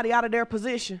somebody out of their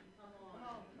position?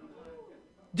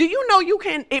 Do you know you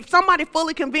can, if somebody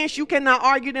fully convinced, you cannot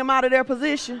argue them out of their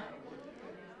position?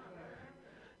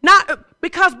 Not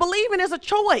because believing is a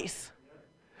choice.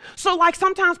 So like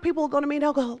sometimes people will go to me,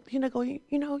 they'll go,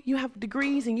 you have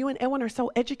degrees and you and Edwin are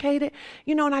so educated,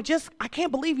 and I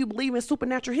can't believe you believe in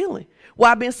supernatural healing.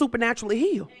 Well, I've been supernaturally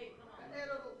healed.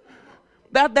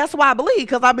 That's why I believe,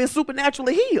 because I've been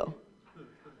supernaturally healed.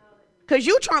 Because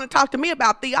you trying to talk to me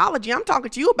about theology, I'm talking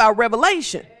to you about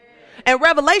revelation. And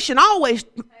revelation always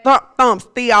trumps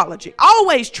theology,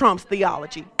 always trumps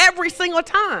theology, every single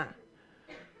time.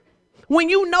 When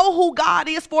you know who God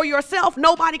is for yourself,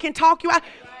 nobody can talk you out.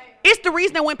 It's the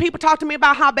reason that when people talk to me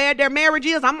about how bad their marriage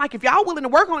is, I'm like, if y'all willing to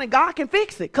work on it, God can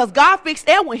fix it. Because God fixed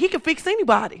Edwin. He can fix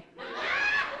anybody.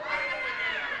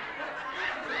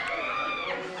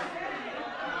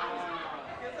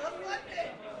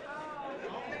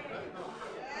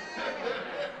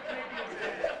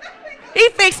 He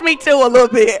fixed me too a little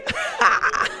bit.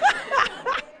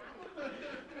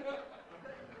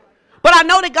 But I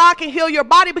know that God can heal your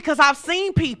body because I've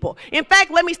seen people. In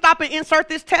fact, let me stop and insert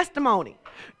this testimony.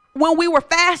 When we were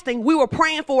fasting, we were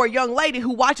praying for a young lady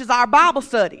who watches our Bible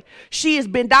study. She has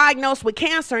been diagnosed with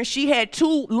cancer, and she had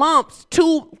 2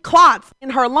 clots in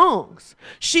her lungs.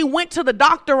 She went to the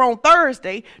doctor on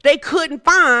Thursday. They couldn't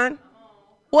find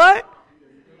what?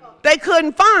 They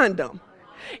couldn't find them.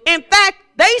 In fact,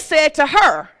 they said to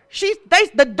her,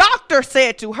 the doctor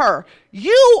said to her,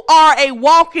 you are a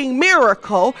walking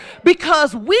miracle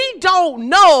because we don't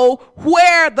know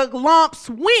where the lumps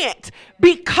went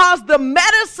because the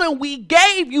medicine we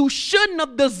gave you shouldn't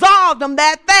have dissolved them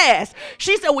that fast.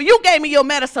 She said, well, you gave me your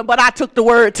medicine, but I took the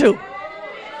word too.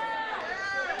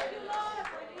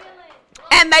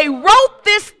 And they wrote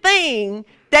this thing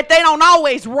that they don't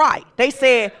always write. They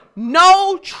said,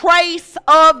 no trace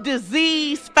of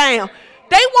disease found.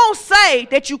 They won't say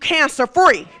that you cancer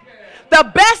free. The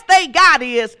best they got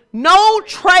is no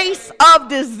trace of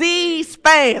disease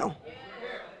found.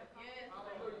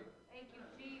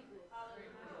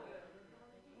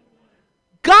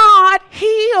 God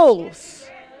heals.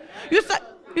 You say,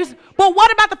 but what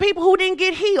about the people who didn't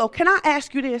get healed? Can I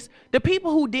ask you this? The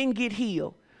people who didn't get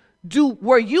healed,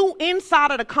 were you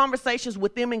inside of the conversations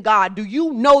with them and God? Do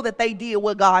you know that they did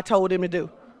what God told them to do?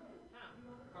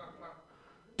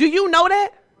 Do you know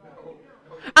that?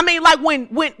 I mean, like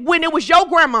when it was your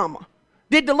grandmama,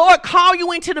 did the Lord call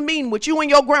you into the meeting with you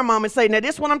and your grandmama and say, now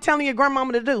this is what I'm telling your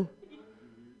grandmama to do?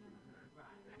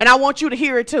 And I want you to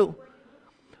hear it too.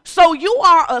 So you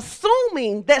are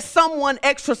assuming that someone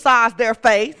exercised their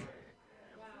faith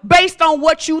based on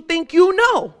what you think you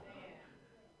know.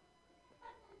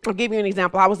 I'll give you an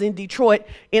example. I was in Detroit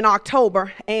in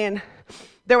October, and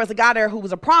there was a guy there who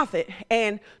was a prophet,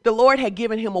 and the Lord had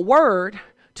given him a word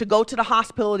to go to the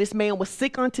hospital. This man was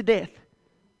sick unto death.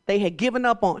 They had given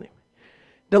up on him.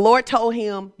 The Lord told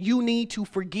him, you need to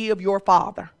forgive your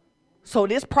father. So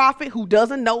this prophet who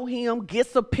doesn't know him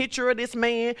gets a picture of this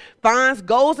man,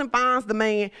 goes and finds the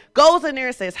man, goes in there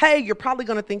and says, hey, you're probably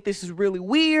going to think this is really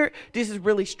weird. This is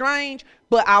really strange.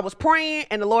 But I was praying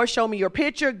and the Lord showed me your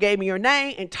picture, gave me your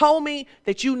name, and told me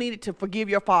that you needed to forgive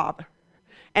your father.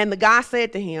 And the guy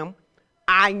said to him,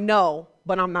 I know,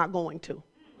 but I'm not going to.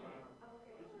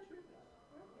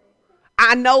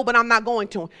 I know, but I'm not going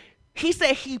to. He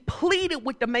said he pleaded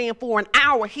with the man for an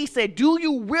hour. He said, do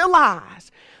you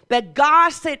realize that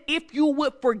God said if you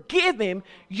would forgive him,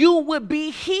 you would be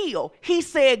healed? He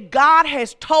said, God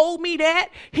has told me that.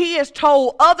 He has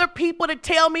told other people to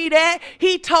tell me that.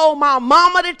 He told my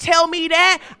mama to tell me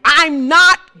that. I'm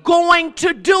not going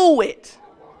to do it.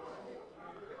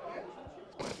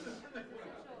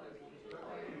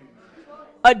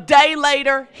 A day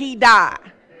later, he died.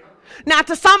 Now,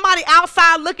 to somebody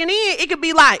outside looking in, it could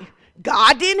be like,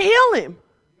 God didn't heal him.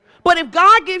 But if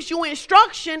God gives you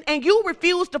instruction and you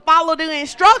refuse to follow the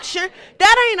instruction,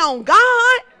 that ain't on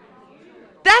God.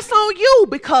 That's on you,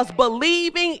 because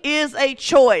believing is a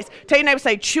choice. Tell your neighbor,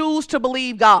 say, choose to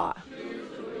believe God. Choose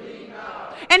to believe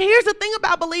God. And here's the thing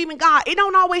about believing God. It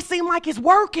don't always seem like it's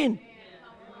working.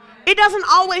 It doesn't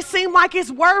always seem like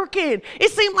it's working. It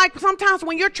seems like sometimes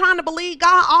when you're trying to believe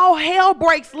God, all hell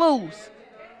breaks loose.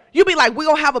 You be like, we're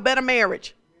going to have a better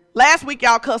marriage. Last week,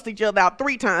 y'all cussed each other out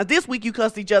 3 times. This week, you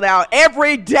cussed each other out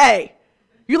every day.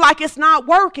 You're like, it's not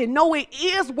working. No, it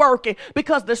is working,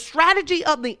 because the strategy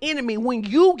of the enemy when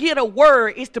you get a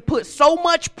word is to put so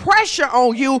much pressure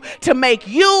on you to make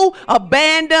you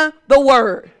abandon the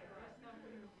word.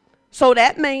 So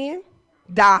that man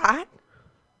died.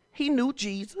 He knew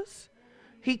Jesus.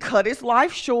 He cut his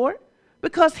life short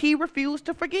because he refused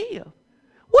to forgive.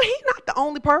 Well, he's not the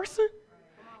only person.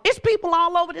 It's people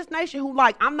all over this nation who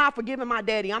like, I'm not forgiving my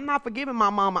daddy. I'm not forgiving my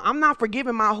mama. I'm not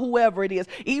forgiving my whoever it is.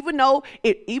 Even though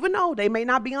they may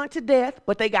not be unto death,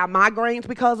 but they got migraines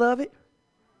because of it.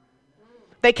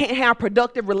 They can't have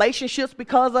productive relationships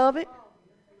because of it.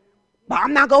 But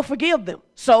I'm not going to forgive them.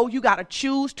 So you got to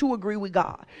choose to agree with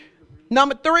God.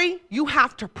 Number 3, you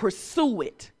have to pursue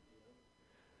it.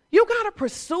 You got to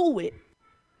pursue it.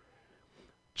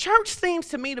 Church seems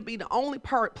to me to be the only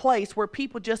place where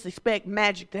people just expect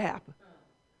magic to happen.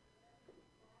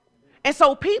 And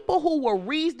so people who were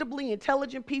reasonably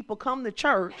intelligent people come to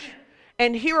church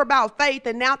and hear about faith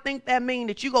and now think that means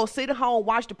that you go sit at home,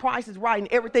 watch The Price is Right,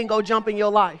 and everything go jump in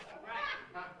your life.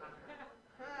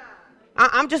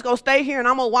 I'm just going to stay here and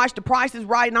I'm going to watch The Price is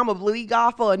Right, and I'm going to believe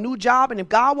God for a new job. And if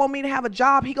God want me to have a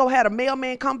job, he going to have a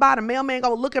mailman come by. The mailman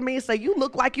going to look at me and say, you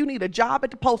look like you need a job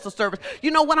at the postal service. You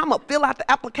know what? I'm going to fill out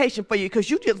the application for you because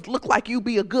you just look like you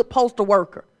be a good postal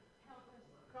worker.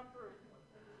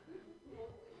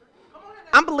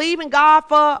 I'm believing God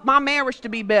for my marriage to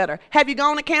be better. Have you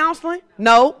gone to counseling?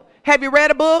 No. Have you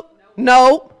read a book?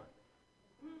 No.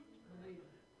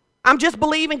 I'm just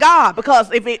believing God because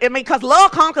because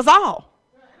love conquers all.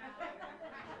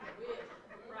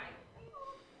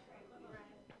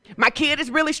 My kid is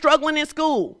really struggling in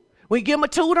school. We give him a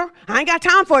tutor. I ain't got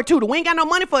time for a tutor. We ain't got no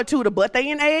money for a tutor, but they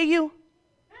in AAU.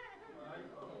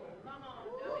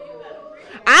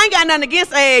 I ain't got nothing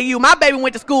against AAU. My baby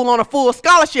went to school on a full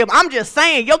scholarship. I'm just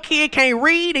saying, your kid can't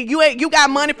read, and you got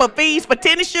money for fees for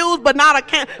tennis shoes, but not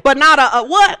a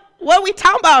what? What are we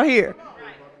talking about here?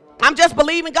 I'm just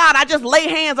believing God. I just lay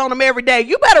hands on them every day.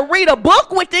 You better read a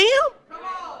book with them.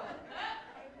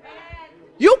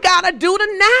 You gotta do the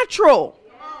natural.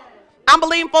 I'm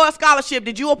believing for a scholarship.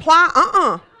 Did you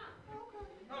apply?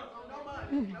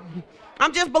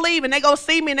 I'm just believing. They go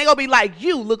see me and they gonna be like,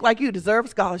 you look like you deserve a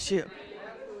scholarship.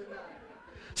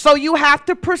 So you have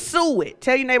to pursue it.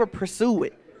 Tell your neighbor, pursue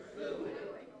it.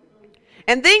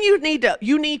 And then you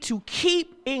need to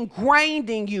keep ingrained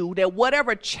in you that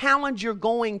whatever challenge you're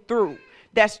going through,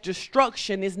 that's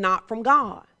destruction, is not from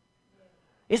God.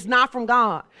 It's not from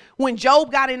God. When Job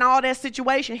got in all that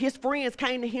situation, his friends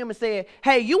came to him and said,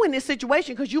 hey, you in this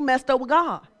situation because you messed up with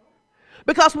God.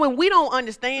 Because when we don't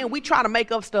understand, we try to make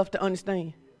up stuff to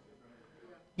understand.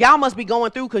 Y'all must be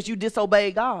going through because you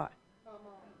disobeyed God.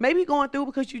 Maybe going through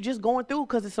because you're just going through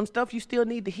because there's some stuff you still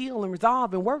need to heal and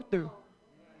resolve and work through.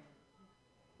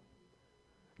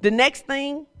 The next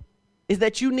thing is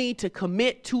that you need to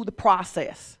commit to the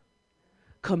process.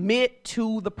 Commit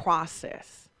to the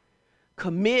process.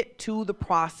 Commit to the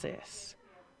process.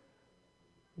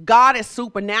 God is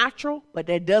supernatural, but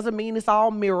that doesn't mean it's all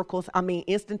miracles. I mean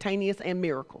instantaneous and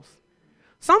miracles.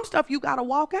 Some stuff you got to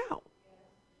walk out.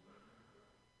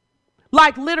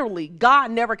 Like literally, God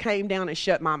never came down and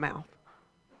shut my mouth.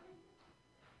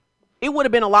 It would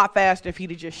have been a lot faster if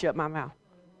he'd have just shut my mouth.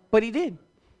 But he didn't.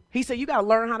 He said, you got to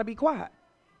learn how to be quiet.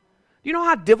 You know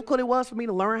how difficult it was for me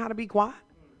to learn how to be quiet?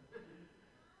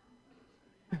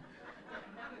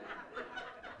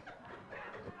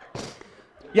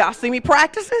 Y'all see me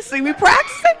practicing? See me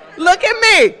practicing? Look at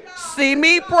me. See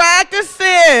me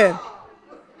practicing.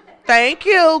 Thank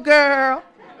you, girl.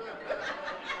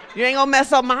 You ain't gonna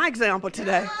mess up my example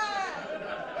today.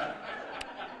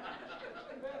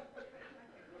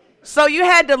 So you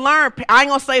had to learn. I ain't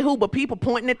gonna say who, but people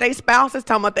pointing at their spouses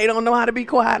talking about they don't know how to be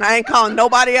quiet. I ain't calling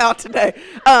nobody out today.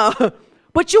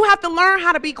 But you have to learn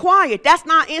how to be quiet. That's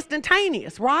not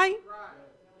instantaneous, right?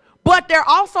 But there are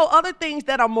also other things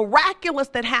that are miraculous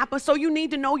that happen, so you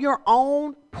need to know your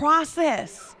own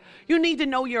process. You need to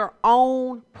know your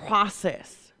own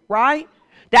process, right?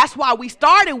 That's why we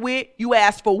started with, you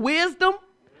ask for wisdom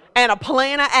and a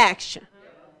plan of action.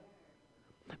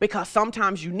 Because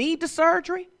sometimes you need the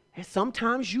surgery and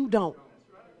sometimes you don't.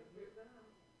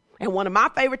 And one of my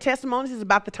favorite testimonies is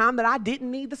about the time that I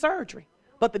didn't need the surgery,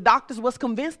 but the doctors was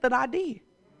convinced that I did.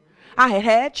 I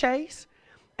had Chase.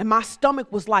 And my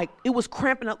stomach was like, it was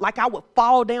cramping up, like I would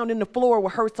fall down in the floor. It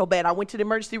would hurt so bad. I went to the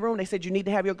emergency room. They said, you need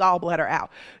to have your gallbladder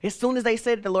out. As soon as they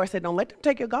said it, the Lord said, don't let them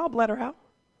take your gallbladder out.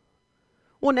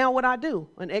 Well, now what I do?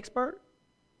 An expert?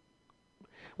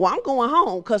 Well, I'm going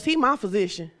home because he's my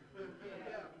physician.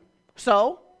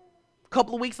 So a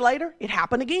couple of weeks later, it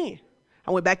happened again.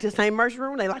 I went back to the same emergency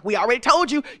room. They like, we already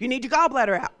told you, you need your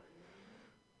gallbladder out.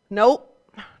 Nope.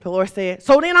 The Lord said,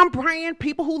 so then I'm praying,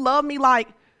 people who love me like,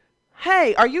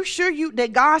 hey, are you sure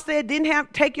that God said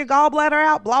take your gallbladder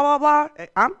out, blah, blah, blah?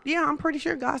 I'm pretty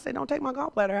sure God said don't take my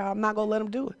gallbladder out. I'm not going to let him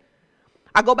do it.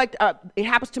 I go back, it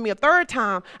happens to me a third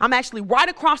time. I'm actually right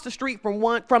across the street from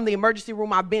the emergency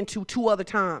room I've been to 2 other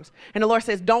times. And the Lord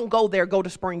says, don't go there, go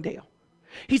to Springdale.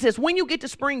 He says, when you get to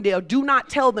Springdale, do not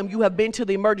tell them you have been to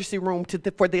the emergency room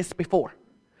for this before.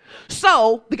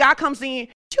 So the guy comes in,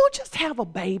 you just have a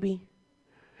baby?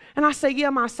 And I say, yeah,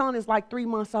 my son is like 3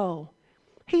 months old.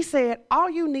 He said, all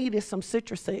you need is some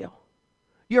Citracel.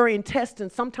 Your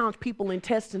intestines, sometimes people's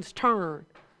intestines turn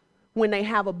when they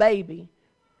have a baby.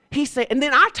 He said, and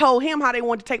then I told him how they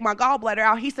wanted to take my gallbladder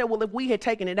out. He said, well, if we had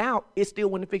taken it out, it still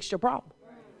wouldn't have fixed your problem.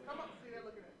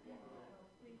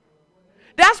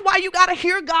 That's why you got to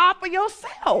hear God for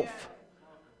yourself.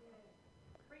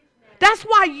 That's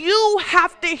why you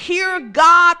have to hear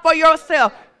God for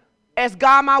yourself. As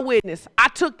God my witness, I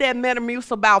took that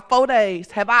Metamucil about 4 days.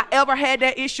 Have I ever had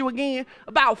that issue again?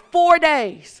 About 4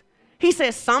 days. He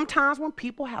says sometimes when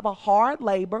people have a hard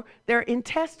labor, their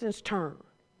intestines turn.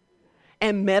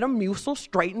 And Metamucil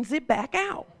straightens it back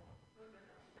out.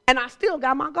 And I still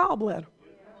got my gallbladder.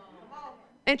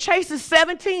 And Chase is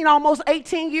 17, almost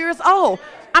 18 years old.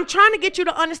 I'm trying to get you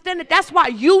to understand that that's why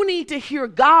you need to hear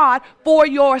God for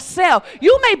yourself.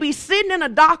 You may be sitting in a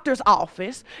doctor's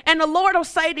office and the Lord will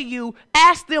say to you,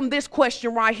 ask them this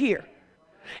question right here.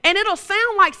 And it'll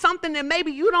sound like something that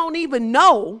maybe you don't even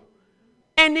know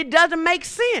and it doesn't make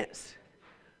sense.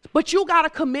 But you got to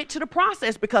commit to the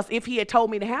process, because if he had told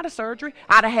me to have the surgery,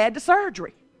 I'd have had the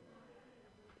surgery.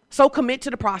 So commit to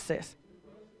the process.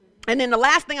 And then the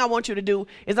last thing I want you to do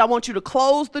is I want you to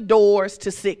close the doors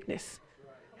to sickness.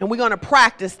 And we're going to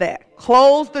practice that.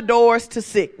 Close the doors to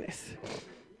sickness.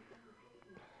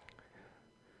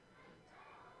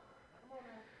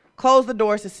 Close the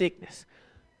doors to sickness.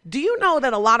 Do you know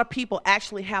that a lot of people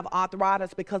actually have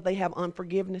arthritis because they have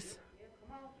unforgiveness?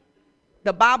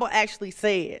 The Bible actually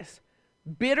says,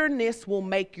 bitterness will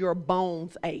make your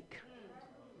bones ache.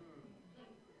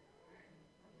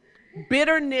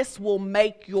 Bitterness will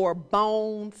make your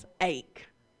bones ache.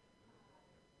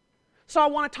 So I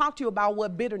want to talk to you about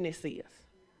what bitterness is.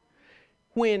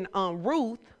 When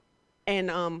Ruth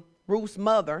and Ruth's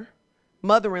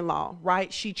mother-in-law,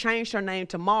 right, she changed her name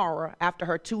to Mara after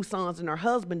her 2 sons and her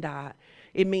husband died.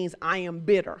 It means I am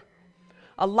bitter.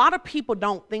 A lot of people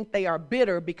don't think they are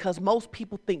bitter because most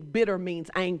people think bitter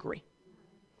means angry.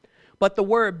 But the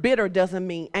word bitter doesn't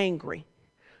mean angry.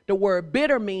 The word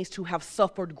bitter means to have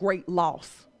suffered great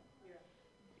loss.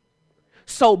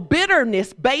 So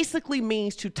bitterness basically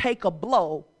means to take a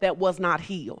blow that was not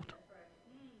healed.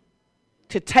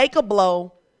 To take a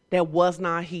blow that was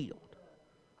not healed.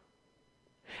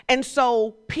 And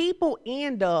so people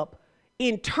end up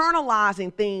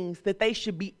internalizing things that they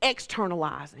should be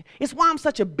externalizing. It's why I'm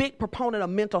such a big proponent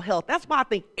of mental health. That's why I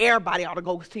think everybody ought to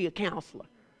go see a counselor.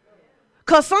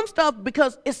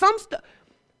 Because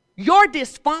your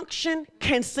dysfunction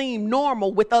can seem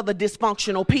normal with other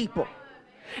dysfunctional people.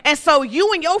 And so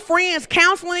you and your friends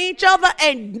counseling each other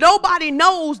and nobody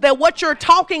knows that what you're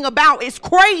talking about is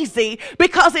crazy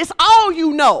because it's all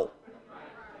you know.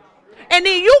 And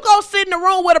then you go sit in the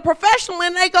room with a professional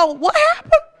and they go, what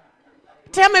happened?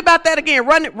 Tell me about that again.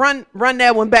 Run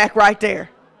that one back right there.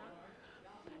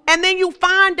 And then you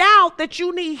find out that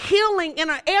you need healing in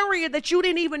an area that you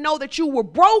didn't even know that you were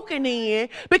broken in,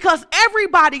 because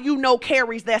everybody you know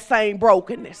carries that same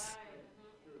brokenness.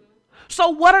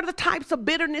 So what are the types of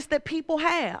bitterness that people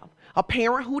have? A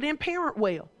parent who didn't parent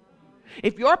well.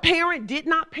 If your parent did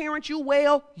not parent you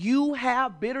well, you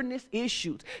have bitterness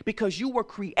issues because you were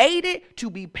created to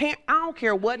be I don't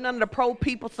care what none of the pro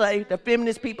people say, the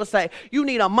feminist people say. You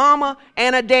need a mama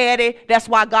and a daddy. That's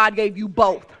why God gave you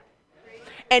both.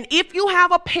 And if you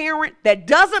have a parent that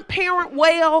doesn't parent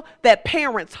well, that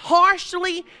parents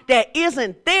harshly, that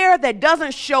isn't there, that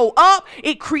doesn't show up,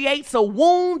 it creates a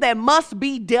wound that must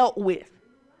be dealt with.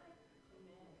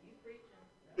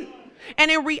 And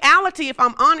in reality, if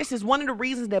I'm honest, is one of the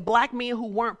reasons that black men who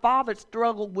weren't fathered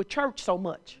struggled with church so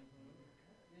much.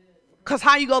 Because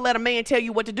how you gonna let a man tell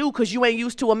you what to do because you ain't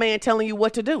used to a man telling you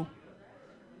what to do?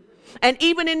 And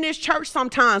even in this church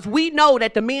sometimes, we know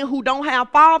that the men who don't have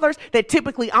fathers, that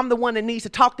typically I'm the one that needs to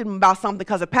talk to them about something,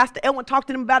 because if Pastor Edwin talked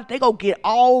to them about it, they go get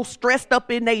all stressed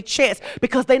up in their chest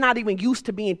because they're not even used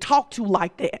to being talked to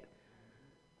like that.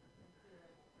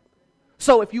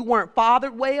 So if you weren't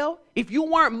fathered well, if you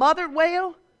weren't mothered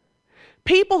well,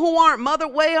 people who aren't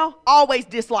mothered well always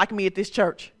dislike me at this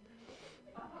church.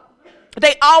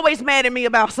 They always mad at me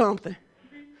about something.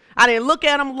 I didn't look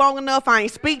at them long enough. I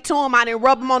didn't speak to them. I didn't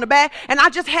rub them on the back. And I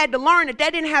just had to learn that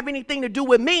didn't have anything to do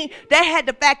with me. That had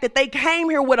the fact that they came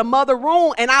here with a mother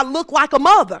wound and I look like a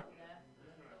mother.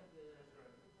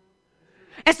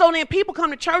 And so then people come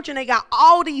to church and they got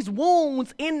all these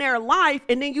wounds in their life,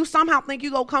 and then you somehow think you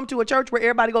go come to a church where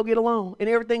everybody go get along and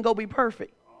everything go be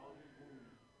perfect.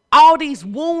 All these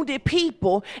wounded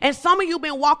people, and some of you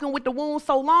been walking with the wounds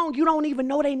so long you don't even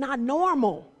know they not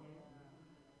normal.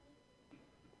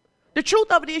 The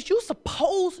truth of it is you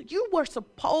were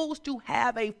supposed to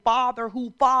have a father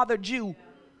who fathered you.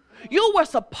 You were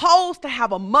supposed to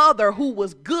have a mother who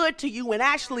was good to you and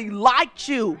actually liked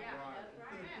you.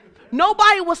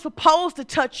 Nobody was supposed to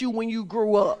touch you when you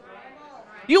grew up.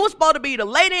 You were supposed to be to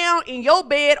lay down in your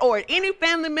bed or at any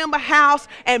family member house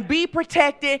and be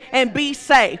protected and be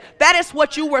safe. That is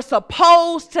what you were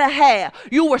supposed to have.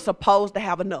 You were supposed to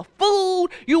have enough food.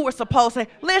 You were supposed to,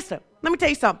 listen, let me tell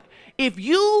you something.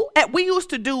 We used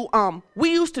to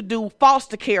do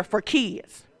foster care for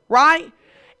kids, right?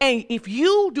 And if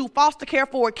you do foster care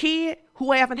for a kid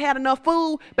who haven't had enough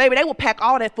food, baby, they will pack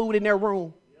all that food in their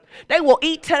room. They will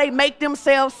eat till they make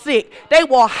themselves sick. They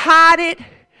will hide it.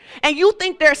 And you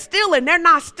think they're stealing. They're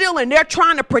not stealing. They're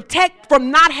trying to protect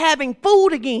from not having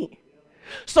food again.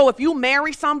 So if you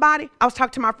marry somebody, I was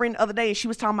talking to my friend the other day, and she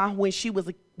was talking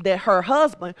about that her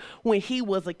husband, when he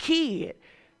was a kid,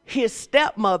 his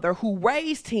stepmother who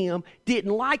raised him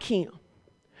didn't like him.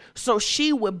 So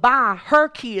she would buy her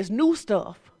kids new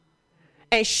stuff,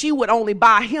 and she would only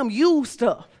buy him used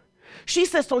stuff. She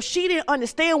said, so she didn't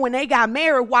understand when they got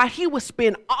married why he would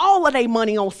spend all of their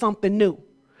money on something new.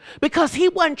 Because he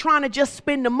wasn't trying to just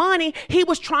spend the money. He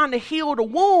was trying to heal the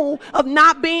wound of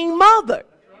not being mothered.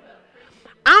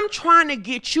 I'm trying to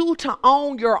get you to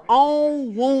own your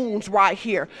own wounds right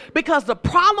here. Because the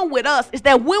problem with us is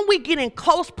that when we get in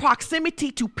close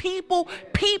proximity to people,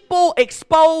 people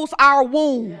expose our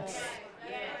wounds.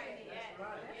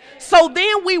 So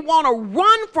then we want to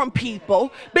run from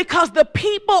people because the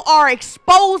people are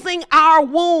exposing our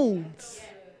wounds.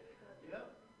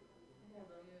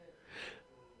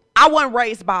 I wasn't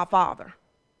raised by a father.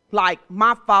 Like,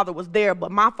 my father was there,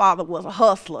 but my father was a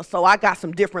hustler, so I got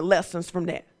some different lessons from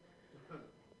that.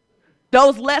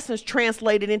 Those lessons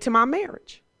translated into my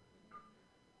marriage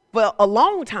for a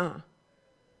long time.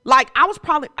 Like,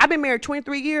 I've been married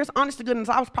 23 years. Honest to goodness,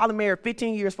 I was probably married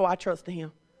 15 years before I trusted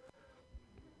him.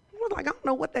 I was like, I don't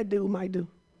know what that dude might do.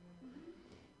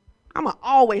 I'm going to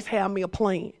always have me a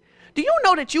plan. Do you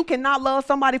know that you cannot love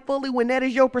somebody fully when that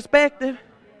is your perspective?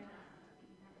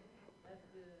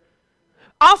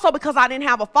 Also, because I didn't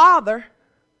have a father,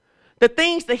 the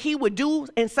things that he would do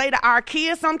and say to our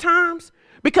kids sometimes,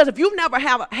 because if you've never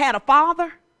had a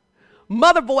father,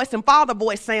 mother voice and father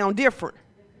voice sound different.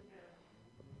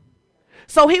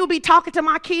 So he would be talking to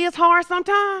my kids hard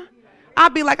sometimes.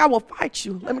 I'd be like, I will fight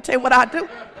you. Let me tell you what I do.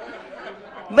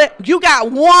 You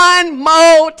got one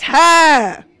more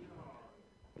time.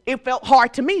 It felt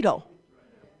hard to me, though.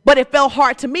 But it felt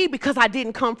hard to me because I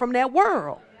didn't come from that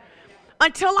world.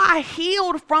 Until I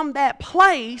healed from that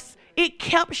place, it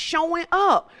kept showing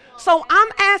up. So I'm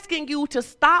asking you to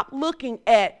stop looking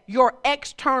at your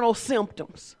external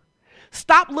symptoms.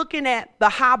 Stop looking at the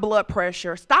high blood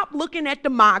pressure. Stop looking at the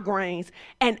migraines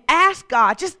and ask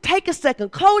God, just take a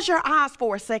second, close your eyes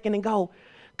for a second and go,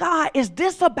 God, is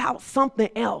this about something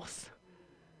else?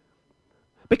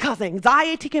 Because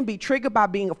anxiety can be triggered by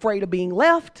being afraid of being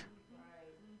left.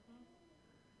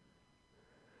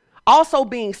 Also,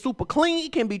 being super clingy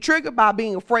can be triggered by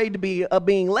being afraid of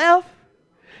being left.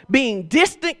 Being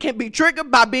distant can be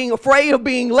triggered by being afraid of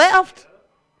being left.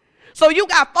 So you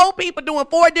got 4 people doing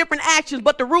 4 different actions,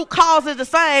 but the root cause is the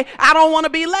same. I don't want to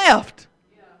be left.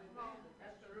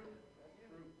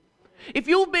 If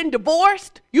you've been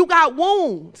divorced, you got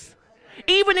wounds.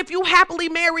 Even if you happily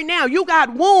married now, you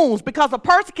got wounds because a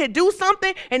person can do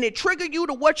something and it trigger you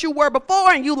to what you were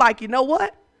before, and you like, you know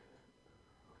what?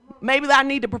 Maybe I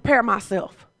need to prepare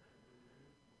myself.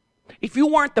 If you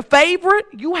weren't the favorite,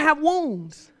 you have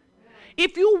wounds.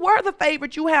 If you were the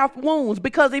favorite, you have wounds.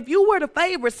 Because if you were the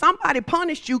favorite, somebody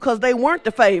punished you because they weren't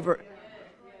the favorite.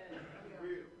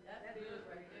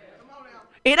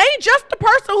 It ain't just the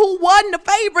person who wasn't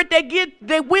the favorite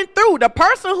that went through. The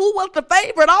person who was the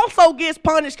favorite also gets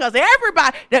punished because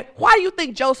everybody. Why do you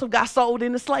think Joseph got sold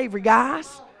into slavery,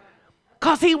 guys?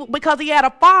 Because he had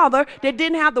a father that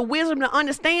didn't have the wisdom to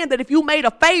understand that if you made a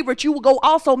favorite, you would go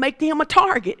also make him a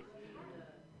target.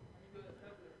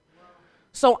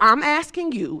 So I'm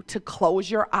asking you to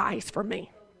close your eyes for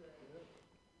me.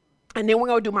 And then we're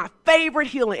going to do my favorite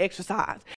healing exercise.